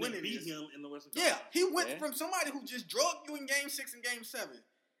to see what winning beat is." Him in the Western Conference. He went from somebody who just drugged you in Game 6 and Game 7,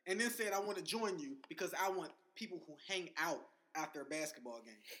 and then said, "I want to join you because I want people who hang out after a basketball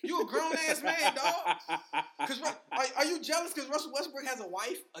game." You a grown ass man, dog. Are you jealous because Russell Westbrook has a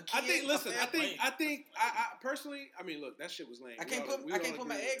wife, a kid? I think personally, I mean, look, that shit was lame. I can't put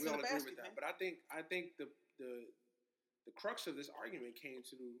my eggs in the basket. But I think the crux of this argument came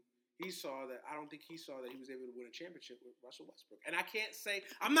to I don't think he saw that he was able to win a championship with Russell Westbrook. And I can't say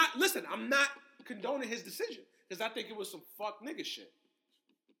I'm not condoning his decision because I think it was some fuck nigga shit.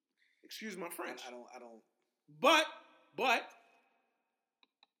 Excuse my French. I don't. But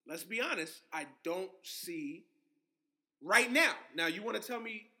let's be honest, I don't see right now. Now, you want to tell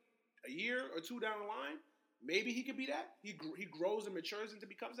me a year or two down the line, maybe he could be that? He grows and matures and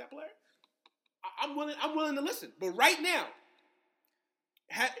becomes that player? I'm willing to listen. But right now,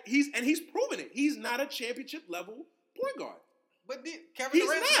 he's proven it. He's not a championship level point guard. But Kevin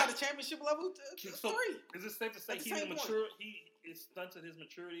Durant's not a championship level 3. Is it safe to say he is stunted his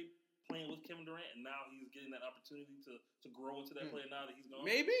maturity playing with Kevin Durant, and now he's getting that opportunity to grow into that player now that he's gone?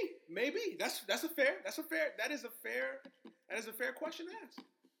 Maybe. That is a fair question to ask.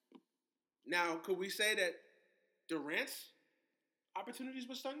 Now, could we say that Durant's opportunities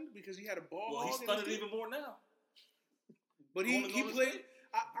were stunted because he had a ball? Well, he's stunted even more now. But he played.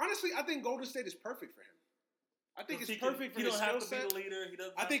 Honestly, I think Golden State is perfect for him. I think it's perfect for his skill set.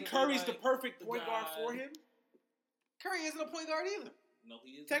 I think Curry's the perfect point guard for him. Curry isn't a point guard either. No,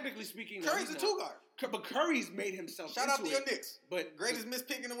 he isn't. Technically speaking, Curry's a two guard. But Curry's made himself. Shout out to your Knicks. But greatest miss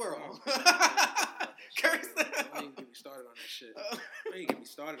pick in the world. Curry's. I ain't get me started on that shit. I ain't get me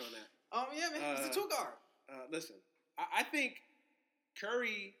started on that. Yeah, man. He's a two guard. Listen, I think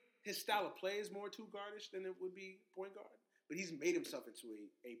Curry, his style of play is more two guardish than it would be point guard. But he's made himself into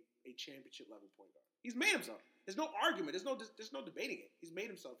a championship level point guard. He's made himself. There's no argument. There's no debating it. He's made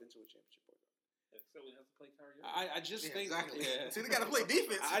himself into a championship point guard. So he has to play Kyrie. I just think. Exactly. Yeah. See, they got to play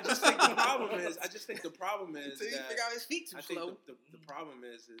defense. I just think the problem is. Until he figure out his feet too slow. The problem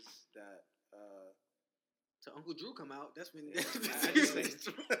is that. Till Uncle Drew come out, that's when. I just think.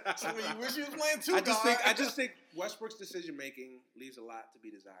 So when you wish you was playing two guard. I just think Westbrook's decision making leaves a lot to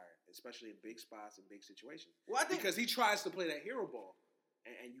be desired, especially in big spots and big situations. Well, I think because he tries to play that hero ball,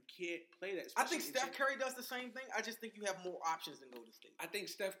 and you can't play that. I think Steph Curry does the same thing. I just think you have more options than Golden State. I think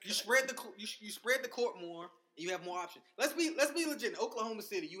Steph. You spread the court more, and you have more options. Let's be legit. In Oklahoma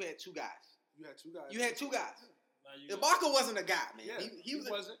City, you had two guys. You had two guys. Ibaka wasn't a guy, man. Yeah, he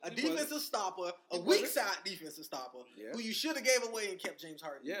was a defensive stopper, a weak side defensive stopper, who you should have gave away and kept James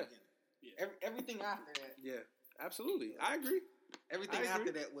Harden. Yeah. Everything after that. Yeah, absolutely. I agree. Everything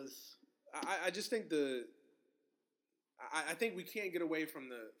after that was. I just think I think we can't get away from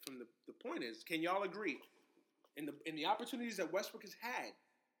the point is, can y'all agree in the opportunities that Westbrook has had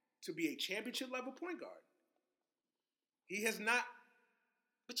to be a championship level point guard, he has not.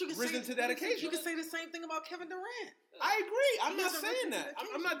 But you can risen to that occasion. You can say the same thing about Kevin Durant. I agree. I'm not saying that.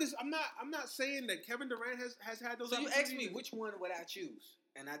 I'm not saying that Kevin Durant has had those. So you asked me which one would I choose,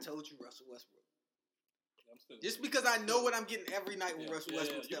 and I told you Russell Westbrook. Just because I know what I'm getting every night when Russell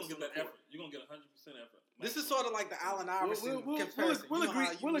Westbrook steps on the court. You're gonna get 100% effort. This is sort of like the Allen Iverson comparison.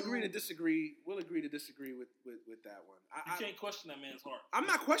 We'll agree to disagree. We'll agree to disagree with that one. You can't question that man's heart. I'm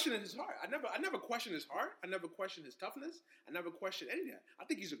not questioning his heart. I never questioned his heart. I never questioned his toughness. I never questioned any of that. I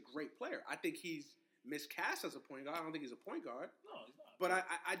think he's a great player. I think he's miscast as a point guard. I don't think he's a point guard. No, he's not. But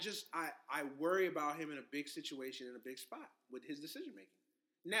I worry about him in a big situation, in a big spot with his decision making.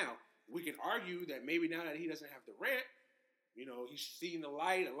 Now, we can argue that maybe now that he doesn't have Durant, he's seen a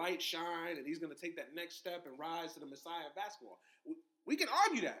light shine, and he's going to take that next step and rise to the Messiah of basketball. We can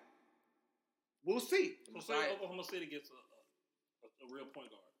argue that. We'll see. So say Oklahoma City gets a real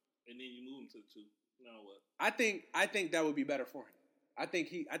point guard, and then you move him to the two. Now what? I think that would be better for him. I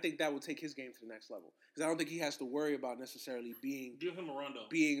think that would take his game to the next level because I don't think he has to worry about necessarily being. Give him a rondo.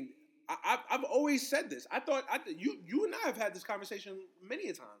 I've always said this. I thought you and I have had this conversation many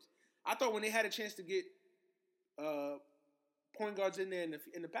a times. I thought when they had a chance to get point guards in there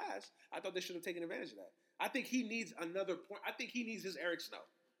in the past, I thought they should have taken advantage of that. I think he needs another point. I think he needs his Eric Snow.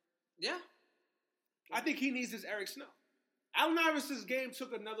 Yeah. I think he needs his Eric Snow. Allen Iverson's game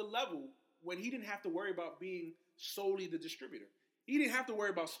took another level when he didn't have to worry about being solely the distributor. He didn't have to worry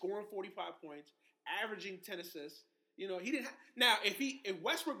about scoring 45 points, averaging 10 assists. He didn't. Now, if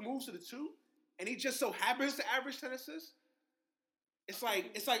Westbrook moves to the 2 and he just so happens to average 10 assists, it's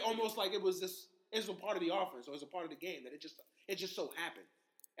like almost like it was a part of the offense or it's a part of the game that it just so happened,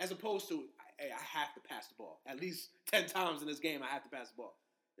 as opposed to hey, I have to pass the ball at least 10 times in this game. I have to pass the ball.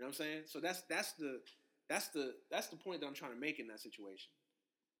 You know what I'm saying? So that's the point that I'm trying to make in that situation.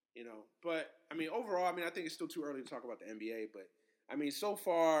 But I mean, overall, I think it's still too early to talk about the NBA. But I mean, so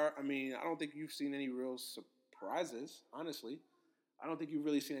far, I don't think you've seen any real surprises. Honestly, I don't think you've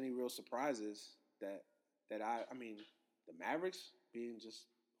really seen any real surprises that the Mavericks being just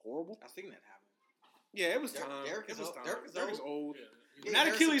horrible. I've seen that happen. Yeah, it was time. Derek is old. Yeah. When that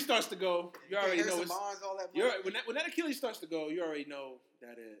Achilles starts to go, you already know it's. When that Achilles starts to go, you already know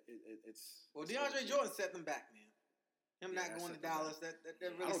that it's. Well, DeAndre Jordan set them back, man. Him not going to Dallas, that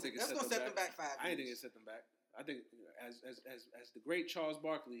really. I don't think that's going to set them back 5 years. I didn't think it set them back. I think as the great Charles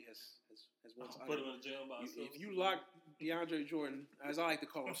Barkley has once put him in the jail by if you lock DeAndre Jordan, as I like to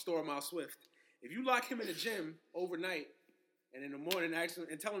call him, Stormouth Swift, if you lock him in the gym overnight and in the morning ask him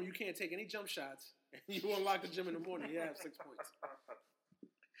and tell him you can't take any jump shots and you unlock the gym in the morning, you have 6 points.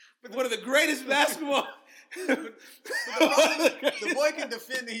 One of the greatest basketball The boy can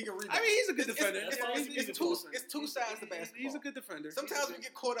defend and he can rebound. I mean, he's a good defender. It's two sides to basketball. He's a good defender. Sometimes we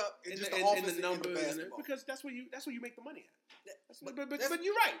get caught up in just the offensive offensive numbers basketball. because that's where you make the money at. But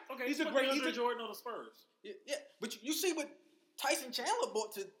you're right. Okay, he's a great. He's a Jordan of the Spurs. Yeah, but you see what Tyson Chandler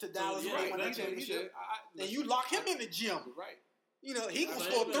brought to Dallas when they won that championship, and you lock him in the gym. Right. You know he can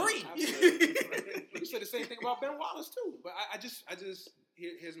score 3. You said the same thing about Ben Wallace too. But I just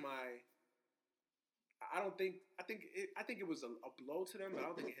here's my. I think it was a blow to them, but I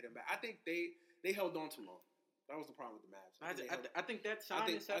don't think it hit them back. I think they held on too long. That was the problem with the Mavs. I think that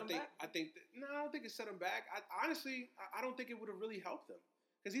sign set them back. I don't think it set them back. Honestly, I don't think it would have really helped them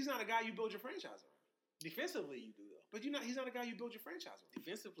because he's not a guy you build your franchise around. Defensively, you do though. But he's not a guy you build your franchise around.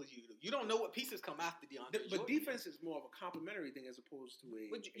 Defensively, you do. You don't know what pieces come after DeAndre But Jordan. defense is more of a complementary thing as opposed to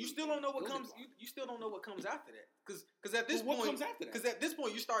a. But you still don't know what comes. You still don't know what comes after that. Because at this what point, comes after that? Because at this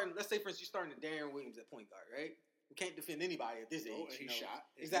point, you're starting. Let's say, for instance, you're starting to Darren Williams at point guard, right? You can't defend anybody at this age. And he shot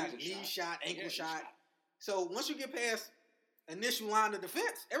Exactly. Knee shot, ankle shot. So once you get past initial line of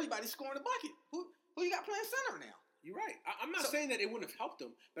defense, everybody's scoring a bucket. Who you got playing center now? You're right. I'm not saying that it wouldn't have helped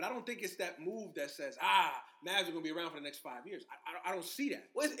them, but I don't think it's that move that says, Mavs are going to be around for the next 5 years. I don't see that.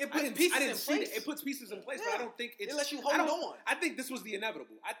 Well, it puts pieces in place. It puts pieces in place, but I don't think it lets you hold on. I think this was the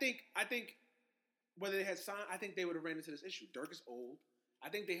inevitable. I think whether they had signed, I think they would have ran into this issue. Dirk is old. I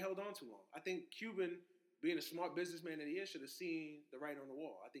think they held on too long. I think Cuban, being a smart businessman that he is, should have seen the writing on the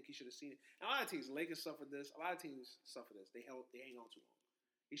wall. I think he should have seen it. And a lot of teams, Lakers suffered this. A lot of teams suffer this. They hang on too long.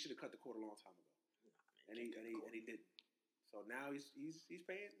 He should have cut the cord a long time ago, and he didn't. So now he's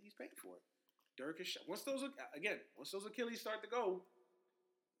paying for it. Dirk is once those Achilles start to go,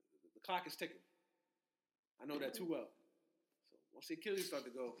 the clock is ticking. I know that too well. So once the Achilles start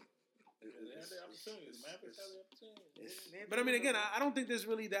to go, but I mean, again, I don't think there's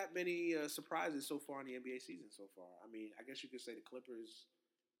really that many surprises so far in the NBA season so far. I mean, I guess you could say the Clippers.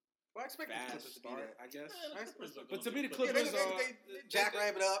 Well, I expect the Clippers to be that. I guess. Yeah, but to me, the Clippers they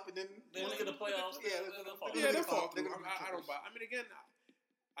jackrabbit up and then they get the playoffs. They'll fall. I don't buy. I mean, again,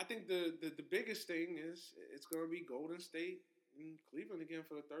 I think the biggest thing is it's going to be Golden State and Cleveland again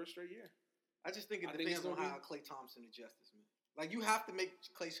for the third straight year. I just think it depends on how Klay Thompson adjusts this, man. Like you have to make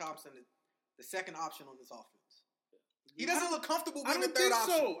Klay Thompson the second option on this offense. He doesn't look comfortable being the third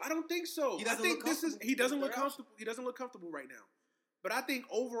option. I don't think so. He doesn't look comfortable. He doesn't look comfortable right now. But I think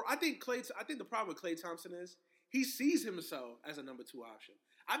the problem with Klay Thompson is he sees himself as a number 2 option.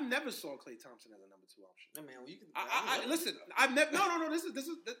 I've never saw Klay Thompson as a number 2 option. No, man, you can. Listen. I've never. No. This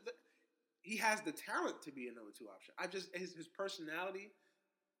is. He has the talent to be a number 2 option. His personality,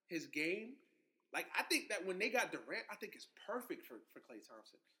 his game. Like I think that when they got Durant, I think it's perfect for Klay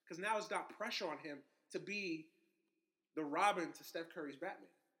Thompson because now it's got pressure on him to be the Robin to Steph Curry's Batman.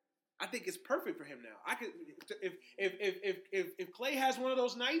 I think it's perfect for him now. I could if Klay has one of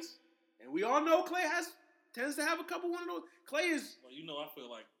those nights, and we all know Klay tends to have a couple one of those. Klay is. Well, I feel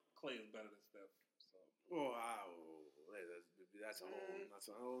like Klay is better than Steph. So. That's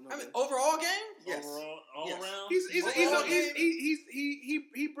a whole. I mean, overall game, yes. All around.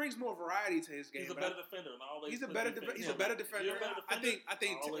 He brings more variety to his game. He's a better defender. He's a better defender.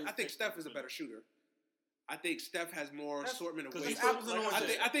 I think Steph is a better shooter. I think Steph has more assortment of ways.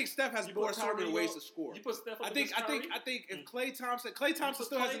 I think Steph has more assortment of ways to score. You put Steph. I think if Klay Thompson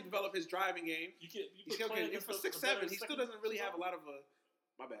still hasn't developed his driving game. For 6'7", he still doesn't really have a lot of a.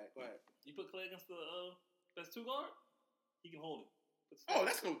 My bad. Go ahead. You put Klay against the best 2 guard, he can hold it. Oh,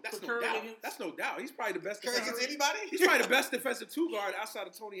 that's no doubt. That's no doubt. He's probably the best. Curry against anybody? He's probably the best defensive 2 guard outside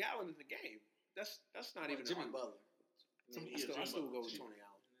of Tony Allen in the game. That's not even Jimmy Butler. I still would go with Tony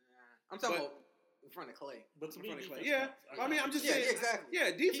Allen. I'm talking about in front of Klay. But to me, yeah. I mean, I'm just saying. Exactly.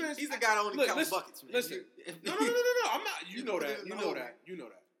 Yeah, defense. He's the guy that only counts buckets. Man. Listen. No. I'm not. You know that. You know that.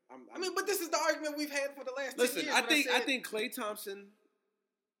 I mean, but this is the argument we've had for the last 10 years. I think Klay Thompson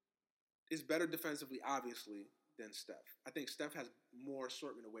is better defensively, obviously, than Steph. I think Steph has more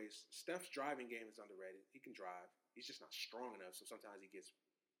assortment of ways. Steph's driving game is underrated. He can drive. He's just not strong enough, so sometimes he gets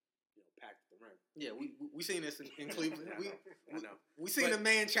packed at the rim. Yeah, we seen this in Cleveland. I know. We seen the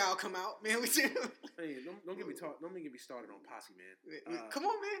man child come out, man. We seen. Hey, don't get me started on Posse, man. Come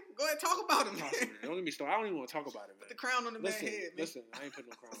on, man. Go ahead, talk about him, Posse, man. Don't get me started. I don't even want to talk about it, man. Put the crown on the man's head, man. Listen, I ain't putting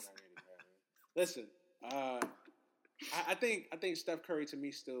no crown on that man. Listen, I think Steph Curry to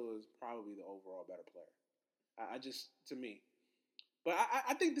me still is probably the overall better player. To me. But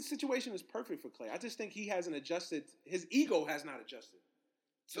I think the situation is perfect for Klay. I just think he hasn't adjusted. His ego has not adjusted.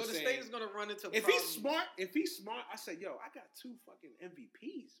 So the state is going to run into if he's smart, I say, yo, I got 2 fucking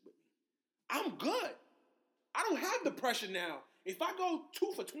MVPs with me. I'm good. I don't have the pressure now. If I go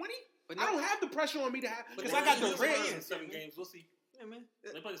 2 for 20, But I don't have the pressure on me to have because I They got play the Spurs ring. in 7 games. We'll see. Yeah, man.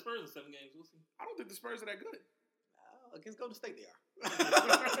 They play the Spurs in 7 games. We'll see. I don't think the Spurs are that good. Against Golden State, they are.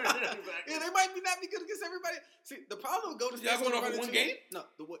 Exactly. Yeah, they might not be good against everybody. See, the problem with Golden State. Y'all going off of one game? No,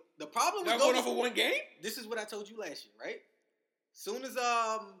 the problem Y'all with going Golden off of one game? This is what I told you last year, right? Soon as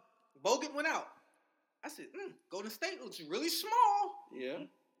Bogut went out, I said, Golden State looks really small. Yeah.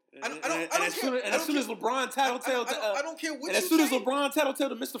 I don't care. As soon as LeBron tattletale I don't care what and you as soon as say. LeBron tattletale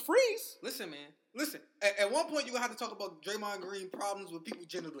to Mr. Freeze. Listen, man. Listen. At one point, you're going to have to talk about Draymond Green problems with people's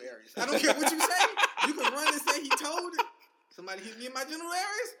genital areas. I don't care what you say. You can run and say he told it. Somebody hit me in my genital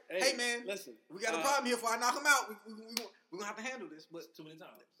areas. Hey man, listen. We got a problem here. Before I knock him out, we're going to have to handle this. But Too many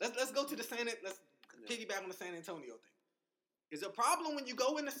times. Let's go to the let's piggyback on the San Antonio thing. It's a problem when you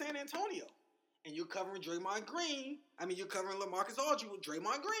go into San Antonio and you're covering Draymond Green. I mean, you're covering LaMarcus Aldridge with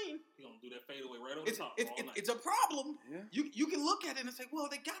Draymond Green. He's going to do that fadeaway right over the top all night. It's a problem. Yeah. You can look at it and say, well,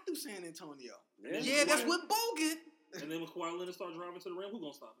 they got through San Antonio. Yeah, that's with Bogut. And then when Kawhi Leonard starts driving to the rim, who's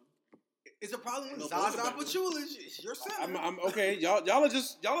going to stop him? It's a problem with No, Zaza Bogut back Pachulia. It's your center. I'm okay. Y'all are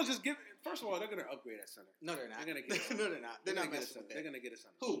just giving. First of all, they're gonna upgrade that center. No, they're not. They're gonna get. No, they're not. They're not messing with that. They're gonna get a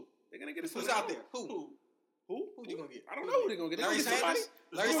center. Who? They're gonna get a center. Who's out there? Who Who you gonna get? I don't know who they're gonna get. Larry They're gonna get Sanders?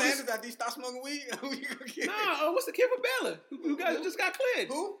 Larry Sanders after he stopped smoking weed? Who you gonna get? Nah, what's the kid from Baylor? Who just got cleared?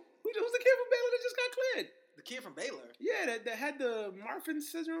 Who? Who's the kid from Baylor that just got cleared? The kid from Baylor. Yeah, that had the Marfan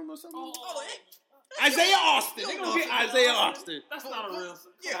syndrome or something. Isaiah Isaiah Austin. They're gonna get Isaiah Austin. That's not a real.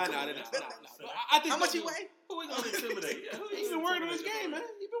 Yeah, I know, they're not. I I think how much he weigh? Who we going to intimidate? He's been working on his game, man.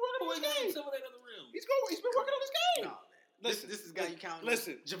 He's been working on his game. Intimidate on the rim. He's been working on his game. No, man. This is the guy you counting.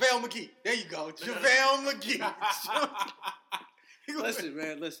 Listen. JaVale McGee. There you go. JaVale McGee. Listen,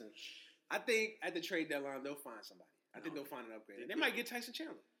 man. Listen. I think at the trade deadline they'll find somebody. I think they'll find an upgrade. They might get Tyson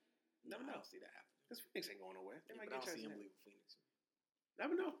Chandler. Never know. I don't see that happen. Because Phoenix ain't going nowhere. They might I get don't see Tyson him Chandler. leaving Phoenix.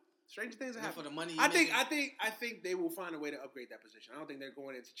 Never know. Stranger things are For happening. the money, I think they will find a way to upgrade that position. I don't think they're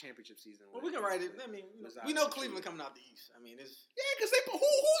going into championship season. Well, we can write it. I mean, we know Cleveland coming out the East. I mean, it's because who's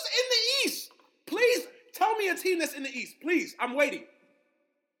in the East? Please tell me a team that's in the East. Please, I'm waiting.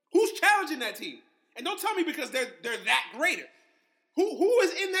 Who's challenging that team? And don't tell me because they're that greater. Who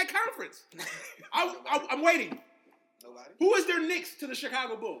is in that conference? I'm waiting. Nobody. Who is their Knicks to the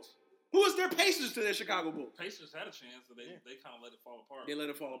Chicago Bulls? Who is their Pacers to their Chicago Bulls? Pacers had a chance, but they kind of let it fall apart. They let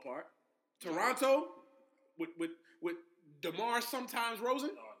it fall apart. Toronto with DeMar sometimes Rosen.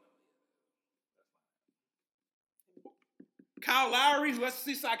 Kyle Lowry, who has to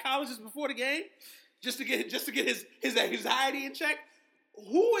see psychologists before the game, just to get his anxiety in check.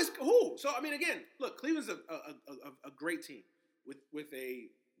 Who? So I mean, again, look, Cleveland's a great team with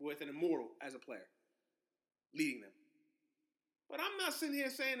an immortal as a player leading them. But I'm not sitting here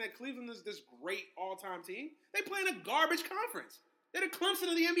saying that Cleveland is this great all-time team. They play in a garbage conference. They're the Clemson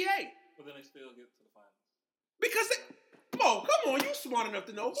of the NBA. But then they still get to the finals. Because come on, you smart enough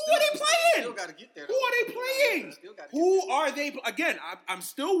to know. Who are they playing? Still got to get there. Who are they playing? Who are they? Again, I'm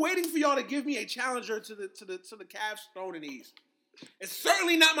still waiting for y'all to give me a challenger to the Cavs throne in the East. It's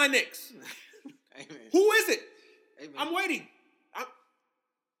certainly not my Knicks. Amen. Who is it? Amen. I'm waiting. I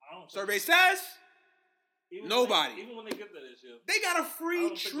don't Survey says nobody. Even when they get there this year, they got a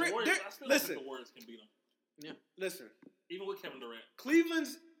free trip. I still don't think the Warriors can beat them. Yeah. Listen, even with Kevin Durant,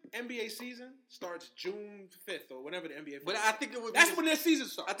 Cleveland's NBA season starts June 5th or whenever the NBA. But I think it would. That's when their season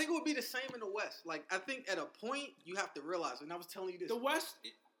starts. I think it would be the same in the West. Like I think at a point you have to realize, and I was telling you this. The West.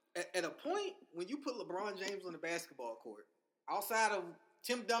 At a point when you put LeBron James on the basketball court, outside of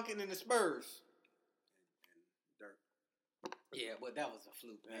Tim Duncan and the Spurs. Yeah, but that was a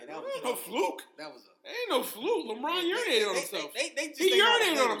fluke, man. That was no fluke. That was ain't no fluke. LeBron urinated on himself. He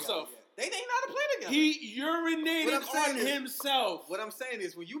urinated on himself. They ain't know how to play together. He urinated on himself. What I'm saying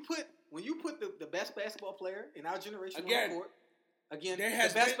is when you put the best basketball player in our generation again, on the court, again,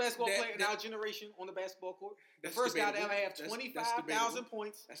 the best basketball player in our generation on the basketball court, the first guy to ever have 25,000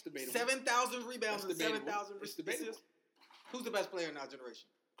 points, 7,000 rebounds, and 7,000 assists. Who's the best player in our generation?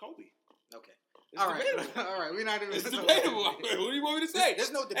 Kobe. Okay. All right. We're not even. It's debatable. What do you want me to say? There's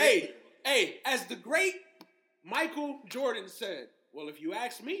no debate. Hey, as the great Michael Jordan said, well, if you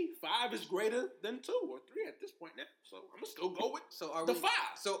ask me, 5 is greater than 2 or 3 at this point now. So I'm gonna still go with the 5.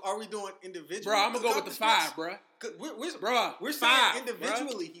 So are we doing individually? Bro, I'm gonna go with the 5, bro. We're saying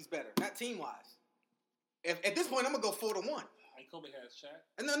individually he's better, not team wise. At this point, I'm gonna go 4-1. Kobe has Shaq.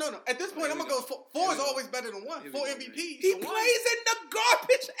 No. At this point, I'm gonna go 4 is always better than 1. 4 MVPs. He plays in the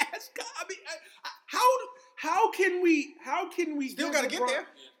garbage ass. I mean, how can we still got to get there?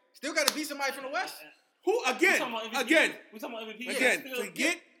 Still got to beat somebody from the West. Who again? We talking about MVP. Again,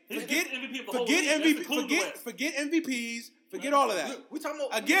 forget MVPs. Forget all of that. We talking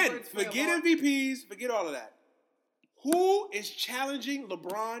about Again, forget MVPs. Forget all of that. Who is challenging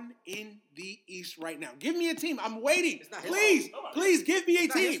LeBron in the East right now? Give me a team. I'm waiting. Please give me a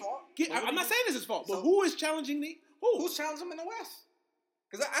team. I'm not saying it's his fault, but who is challenging Who's challenging him in the West?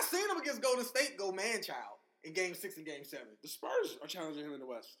 Because I seen him against Golden State go man-child in Game 6 and Game 7. The Spurs are challenging him in the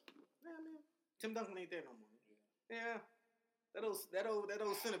West. Yeah, man. Tim Duncan ain't there no more. Yeah. That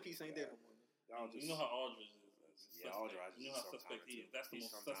old centerpiece ain't there no more. You know how Aldridge is. Yeah, Aldridge. You know how suspect he is. That's the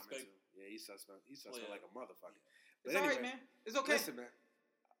most suspect. Yeah, he's suspect. He's suspect like a motherfucker. It's all right, man. It's okay. Listen, man.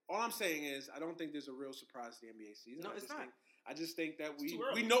 All I'm saying is I don't think there's a real surprise to the NBA season. No, it's not. I just think that we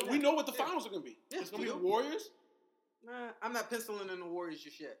know what the finals are going to be. Yeah, it's going to be the Warriors. Nah, I'm not penciling in the Warriors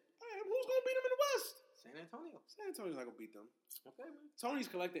just yet. Hey, who's going to beat them in the West? San Antonio. San Antonio's not going to beat them. Okay, man. Tony's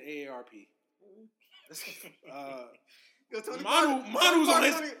collected AARP. Tony Manu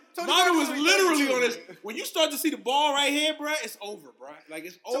was literally on his. When you start to see the ball right here, bro, it's over, bro. Like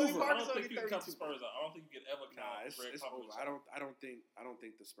it's over. I don't think you can count the Spurs out. I don't think you can ever count. It's over. I don't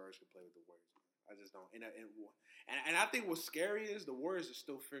think the Spurs can play with the Warriors. I just don't. And I think what's scary is the Warriors are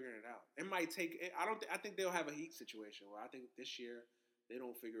still figuring it out. It might take. I think they'll have a Heat situation where I think this year they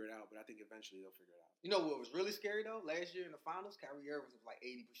don't figure it out, but I think eventually they'll figure it out. You know what was really scary though? Last year in the finals, Kyrie Irving was like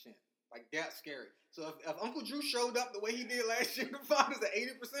 80%. Like, that's scary. So if Uncle Drew showed up the way he did last year in the finals at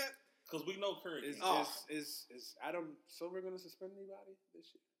 80%. Because we know Curry. Is Adam Silver going to suspend anybody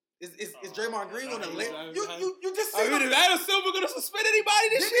this year? Is Draymond Green on the list? You just said. I mean, is Adam Silver going to suspend anybody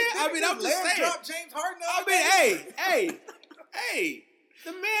this year? I mean, I'm just saying. Drop James Harden. I mean, hey.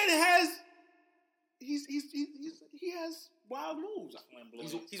 The man has. He has wild moves.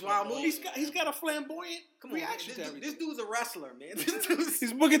 He's wild moves. He's got a flamboyant reaction to everything. This dude's a wrestler, man.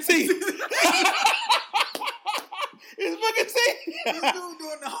 He's Booker T. He's Booker T. This dude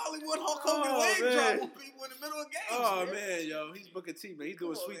doing the Hollywood Hulk Hogan leg drop on people in the middle of games. Oh man, yo, he's Booker T, man. He's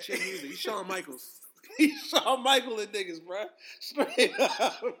doing sweet chin music. He's Shawn Michaels. He's Shawn Michaels and niggas, bro. Straight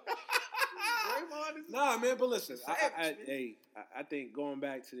up. Nah, man, but listen, I think going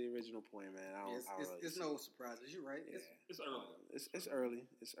back to the original point, man, it's no surprises. You're right. It's early. It's early.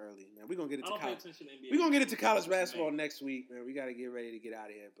 It's early, man. We're gonna get into college. We're gonna get into college basketball next week, man. We gotta get ready to get out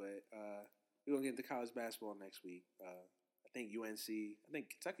of here, but we're gonna get into college basketball next week. I think UNC. I think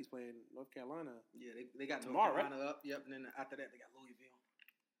Kentucky's playing North Carolina. Yeah, they got tomorrow, North Carolina up. Yep, and then after that they got Louisville.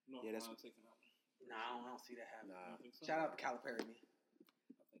 That's taking out. Nah, I don't see that happening. Nah. Shout out to Calipari, man.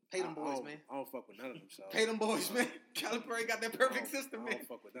 Pay them boys, man. I don't fuck with none of them. So. Pay them boys, man. Calipari got that perfect system, man. I don't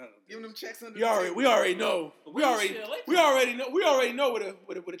fuck with none of them. Giving them checks under. We already know. We already know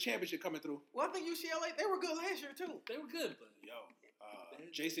with a championship coming through. Well, I think UCLA they were good last year too. They were good, but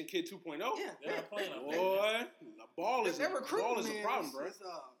Jason Kidd 2.0. Yeah, they're playing. Boy, the ball is a problem, bro.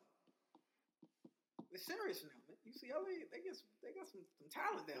 It's serious now, man. UCLA, they got some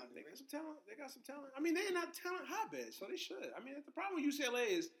talent down there. They got some talent. I mean, they're not talent hotbeds, so they should. I mean, the problem with UCLA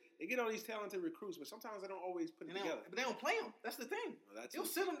is they get all these talented recruits, but sometimes they don't always put it together. But they don't play them. That's the thing. Well, You'll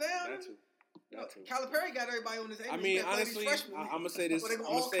sit them down. That too. Calipari got everybody on his. I mean, honestly, I'm gonna say this. I'm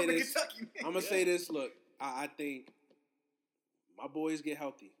gonna say this. Look, I think my boys get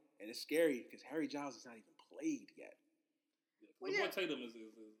healthy, and it's scary because Harry Giles is not even played yet. Well, Tatum is.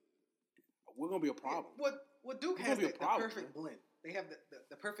 We're gonna be a problem. What Duke has the perfect blend. They have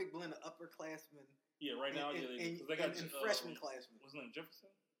the perfect blend of upperclassmen. Yeah, right now, and freshman classmen. What's his name? Jefferson.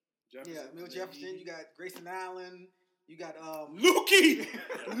 Yeah, Emil Jefferson. You got Grayson Allen. You got Lukey.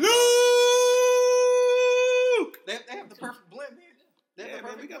 Luke. They have the perfect blend, man.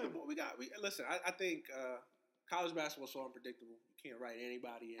 Listen, I think college basketball is so unpredictable. You can't write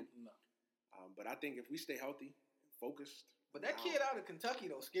anybody in. No. But I think if we stay healthy, focused. But that kid out of Kentucky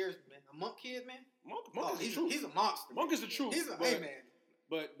though scares me, man. A Monk kid, man. Monk is the truth. He's a monster. Monk is the truth. Hey, man.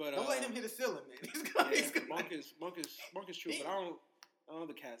 But don't let him hit the ceiling, man. Monk is true. But I don't know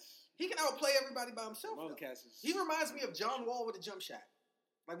the cats. He can outplay everybody by himself. He reminds me of John Wall with a jump shot.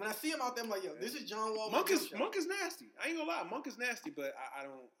 Like when I see him out there, I'm like, yo, this is John Wall. Monk is nasty. I ain't gonna lie, Monk is nasty. But I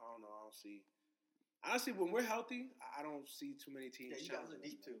don't know. I don't see. Honestly, when we're healthy, I don't see too many teams. Yeah, you guys are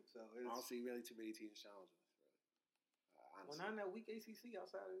deep too. So I don't see really too many teams challenging. Well, not in that weak ACC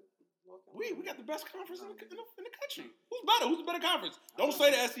outside of North Carolina. We got the best conference in the country. Who's better? Who's the better conference? Don't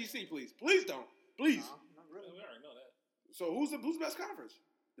say the SEC, please. Please don't. Please. Not really. We already know that. So who's the best conference?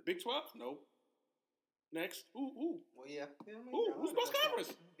 The Big 12? No. Next. Who? Well, yeah. Who's the best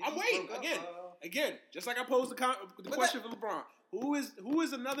conference? I'm waiting. Again, just like I posed the question for LeBron. Who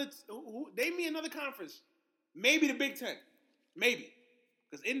is another? Name me another conference. Maybe the Big 10. Maybe.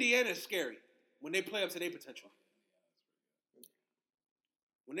 Because Indiana is scary when they play up to their potential.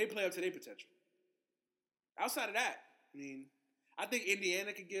 Outside of that, I mean, I think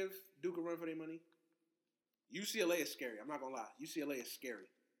Indiana could give Duke a run for their money. UCLA is scary. I'm not gonna lie. UCLA is scary.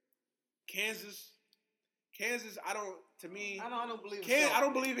 Kansas. I don't. To me, I don't believe. I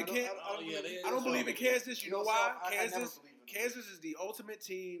don't believe in Kansas. I don't believe in Kansas. You know why? Kansas is the ultimate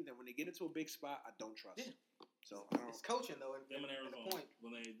team that when they get into a big spot, I don't trust. Yeah. So I don't. It's coaching though. Them in Arizona, point.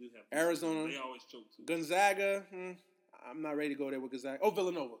 when they do have Arizona, they always choke too. Gonzaga. I'm not ready to go there with Gonzaga. Oh,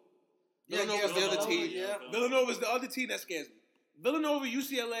 Villanova. Villanova's the other team. Yeah. Villanova's the other team that scares me. Villanova,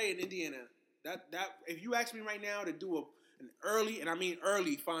 UCLA, and Indiana. That if you ask me right now to do an early, and I mean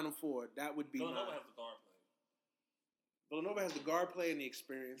early Final Four, that would be Villanova has the guard play. Villanova has the guard play and the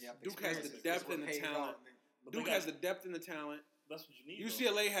experience. Yeah, Duke has the depth and the talent. Duke has the depth and the talent. That's what you need.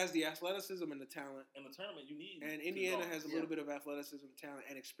 UCLA has the athleticism and the talent. In the tournament, you need. And Indiana has a little bit of athleticism, talent,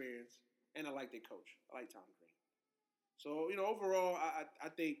 and experience. And I like their coach. I like Tom Green. So, overall, I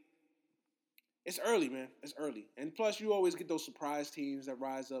think it's early, man. It's early. And plus, you always get those surprise teams that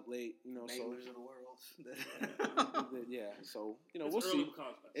rise up late, Baylor's of the world. Yeah, so, it's we'll see.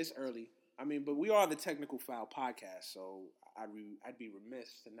 It's early. early. I mean, but we are the Technical Foul podcast, so I'd be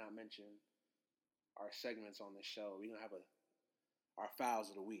remiss to not mention our segments on this show. We're going to have our fouls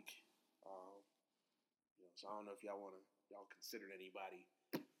of the week. So I don't know if y'all considered anybody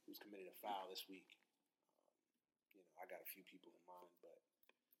who's committed a foul this week. I got a few people in mind, but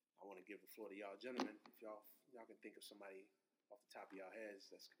I want to give the floor to y'all gentlemen. If y'all can think of somebody off the top of y'all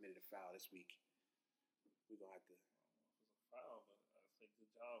heads that's committed a foul this week, we're going to have to. Foul, but I say good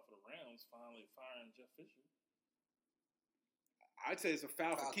job for the Rams finally firing Jeff Fisher. I'd say it's a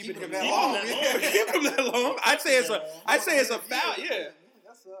foul for keeping him that long. long. Keep him that long. I'd say it's a foul. Yeah.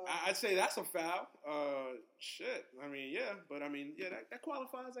 That's I'd say that's a foul. Shit. I mean, yeah, but I mean, yeah, that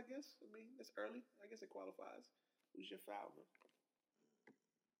qualifies. I guess. I mean, it's early. I guess it qualifies. Who's your foul, man?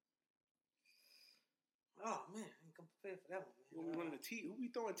 Oh man, I'm prepared for that one, man. Who we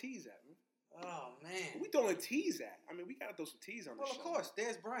throwing tees at, man? Oh man, Who we throwing tees at? I mean, we gotta throw some tees on the show. Well, of course,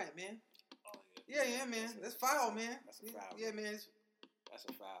 Dez Bryant, man. Oh, Yeah, man. That's foul, man. That's a foul. Yeah, man. That's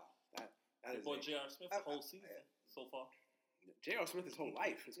a foul. That is boy J.R. Smith the whole season so far. J.R. Smith his whole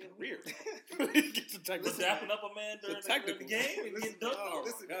life, his career. He's dapping up a man during the game and getting dunked on.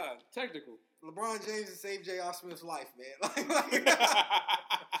 Listen, God, technical. LeBron James has saved J.R. Smith's life, man.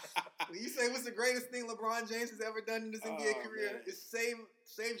 When you say what's the greatest thing LeBron James has ever done in his NBA career, man. is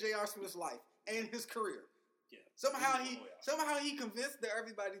save J.R. Smith's life and his careir. Yeah. Somehow he convinced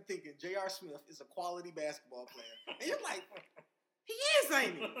everybody thinking J.R. Smith is a quality basketball player, and you're like, he is,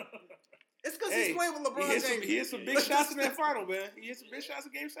 ain't he? It's because he's playing with LeBron James. He hit some big shots in that final, man. He hit some big shots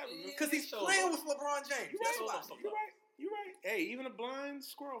in Game 7, man. Because he's playing with LeBron James. You're right. Hey, even a blind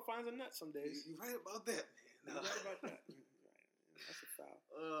squirrel finds a nut some days. You're right about that, man. You're right about that. That's a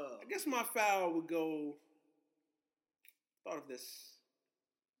foul. I guess my foul would go. Thought of this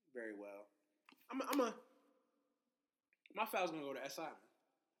very well. My foul's gonna go to SI, man.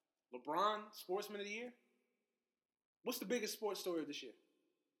 LeBron, Sportsman of the Year. What's the biggest sports story of this year?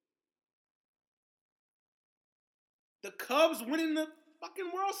 The Cubs winning the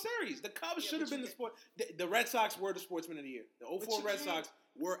fucking World Series. The Cubs should have been the sport. The Red Sox were the Sportsman of the Year. The 04 Red Sox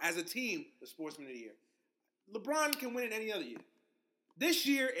were, as a team, the Sportsman of the Year. LeBron can win it any other year. This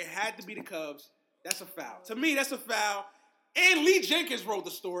year, it had to be the Cubs. That's a foul. To me, that's a foul. And Lee Jenkins wrote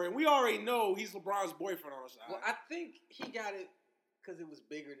the story, and we already know he's LeBron's boyfriend on the side. Well, I think he got it because it was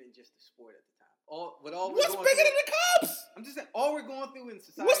bigger than just the sport at the time. What's bigger than the Cubs? I'm just saying, all we're going through in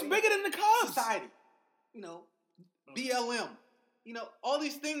society. What's bigger than the Cubs? Society. BLM. All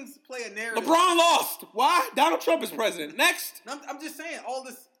these things play a narrative. LeBron lost. Why? Donald Trump is president. Next. I'm just saying, all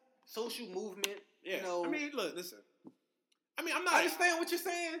this social movement. Yeah. I mean, look, listen. I mean, I'm not. I understand what you're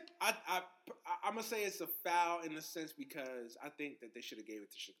saying. I'm gonna say it's a foul in the sense because I think that they should have gave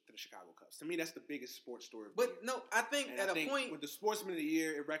it to the Chicago Cubs. To me, that's the biggest sports story. I think a point with the Sportsman of the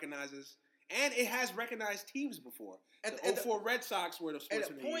Year, it recognizes and it has recognized teams before. The 04 Red Sox were the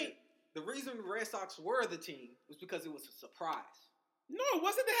Sportsman of the Year. The reason the Red Sox were the team was because it was a surprise. No, it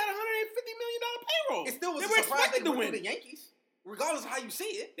wasn't. They had a $150 million payroll. It still was a surprise they to win the Yankees, regardless of how you see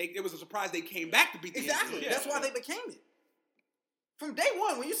it. It was a surprise they came back to beat the Yankees. Exactly. That's why they became it. From day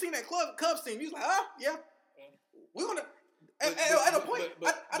one, when you seen that Cubs team, you was like, yeah, we're gonna. At a point,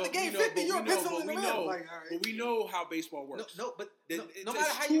 at the game 50, you're a pencil in the middle. But we know how baseball works. No matter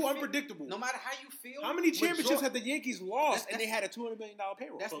how too you unpredictable. No matter how you feel. How many championships have the Yankees lost and they had a $200 million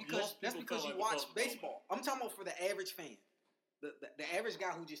payroll? That's because you watch baseball. I'm talking about for the average fan. The average guy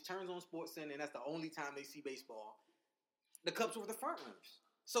who just turns on SportsCenter and that's the only time they see baseball. The Cubs were the front runners.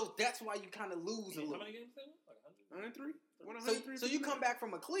 So that's why you kind of lose a little. How many games they won? Like 103? So you come back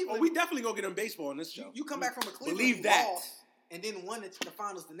from a Cleveland. Oh, we definitely gonna get them baseball in this show. You come back from a Cleveland. Believe that. Lost, and then won the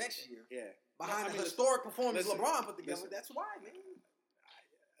finals the next year. Yeah. Behind the historic performance LeBron put together. That's why, man.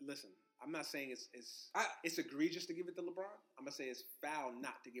 Listen, I'm not saying it's egregious to give it to LeBron. I'm gonna say it's foul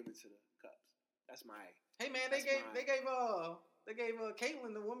not to give it to the Cubs. That's my. Hey man, they gave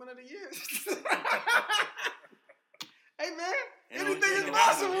Caitlyn the Woman of the Year. Hey man, anything is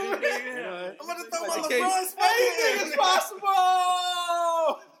possible. I'm gonna throw my LeBron's anything is possible.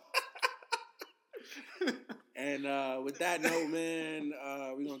 And with that note, man,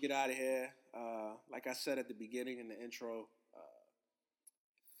 we're gonna get out of here. Like I said at the beginning in the intro,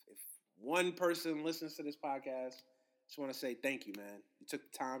 if one person listens to this podcast, just want to say thank you, man. You took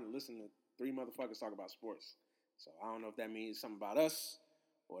the time to listen to three motherfuckers talk about sports. So I don't know if that means something about us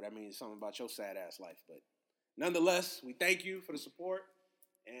or that means something about your sad ass life, but nonetheless, we thank you for the support,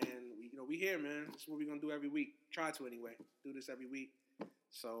 and we here, man. This is what we're gonna do every week. Try to anyway. Do this every week.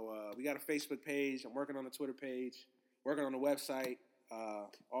 So we got a Facebook page. I'm working on a Twitter page. Working on the website.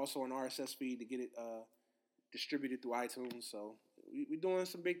 Also an RSS feed to get it distributed through iTunes. So we're doing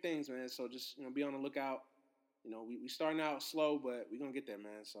some big things, man. So just be on the lookout. We starting out slow, but we're gonna get there,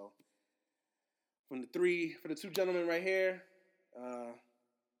 man. So for the two gentlemen right here,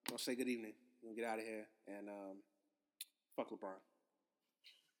 I'll say good evening. We're gonna get out of here and fuck LeBron.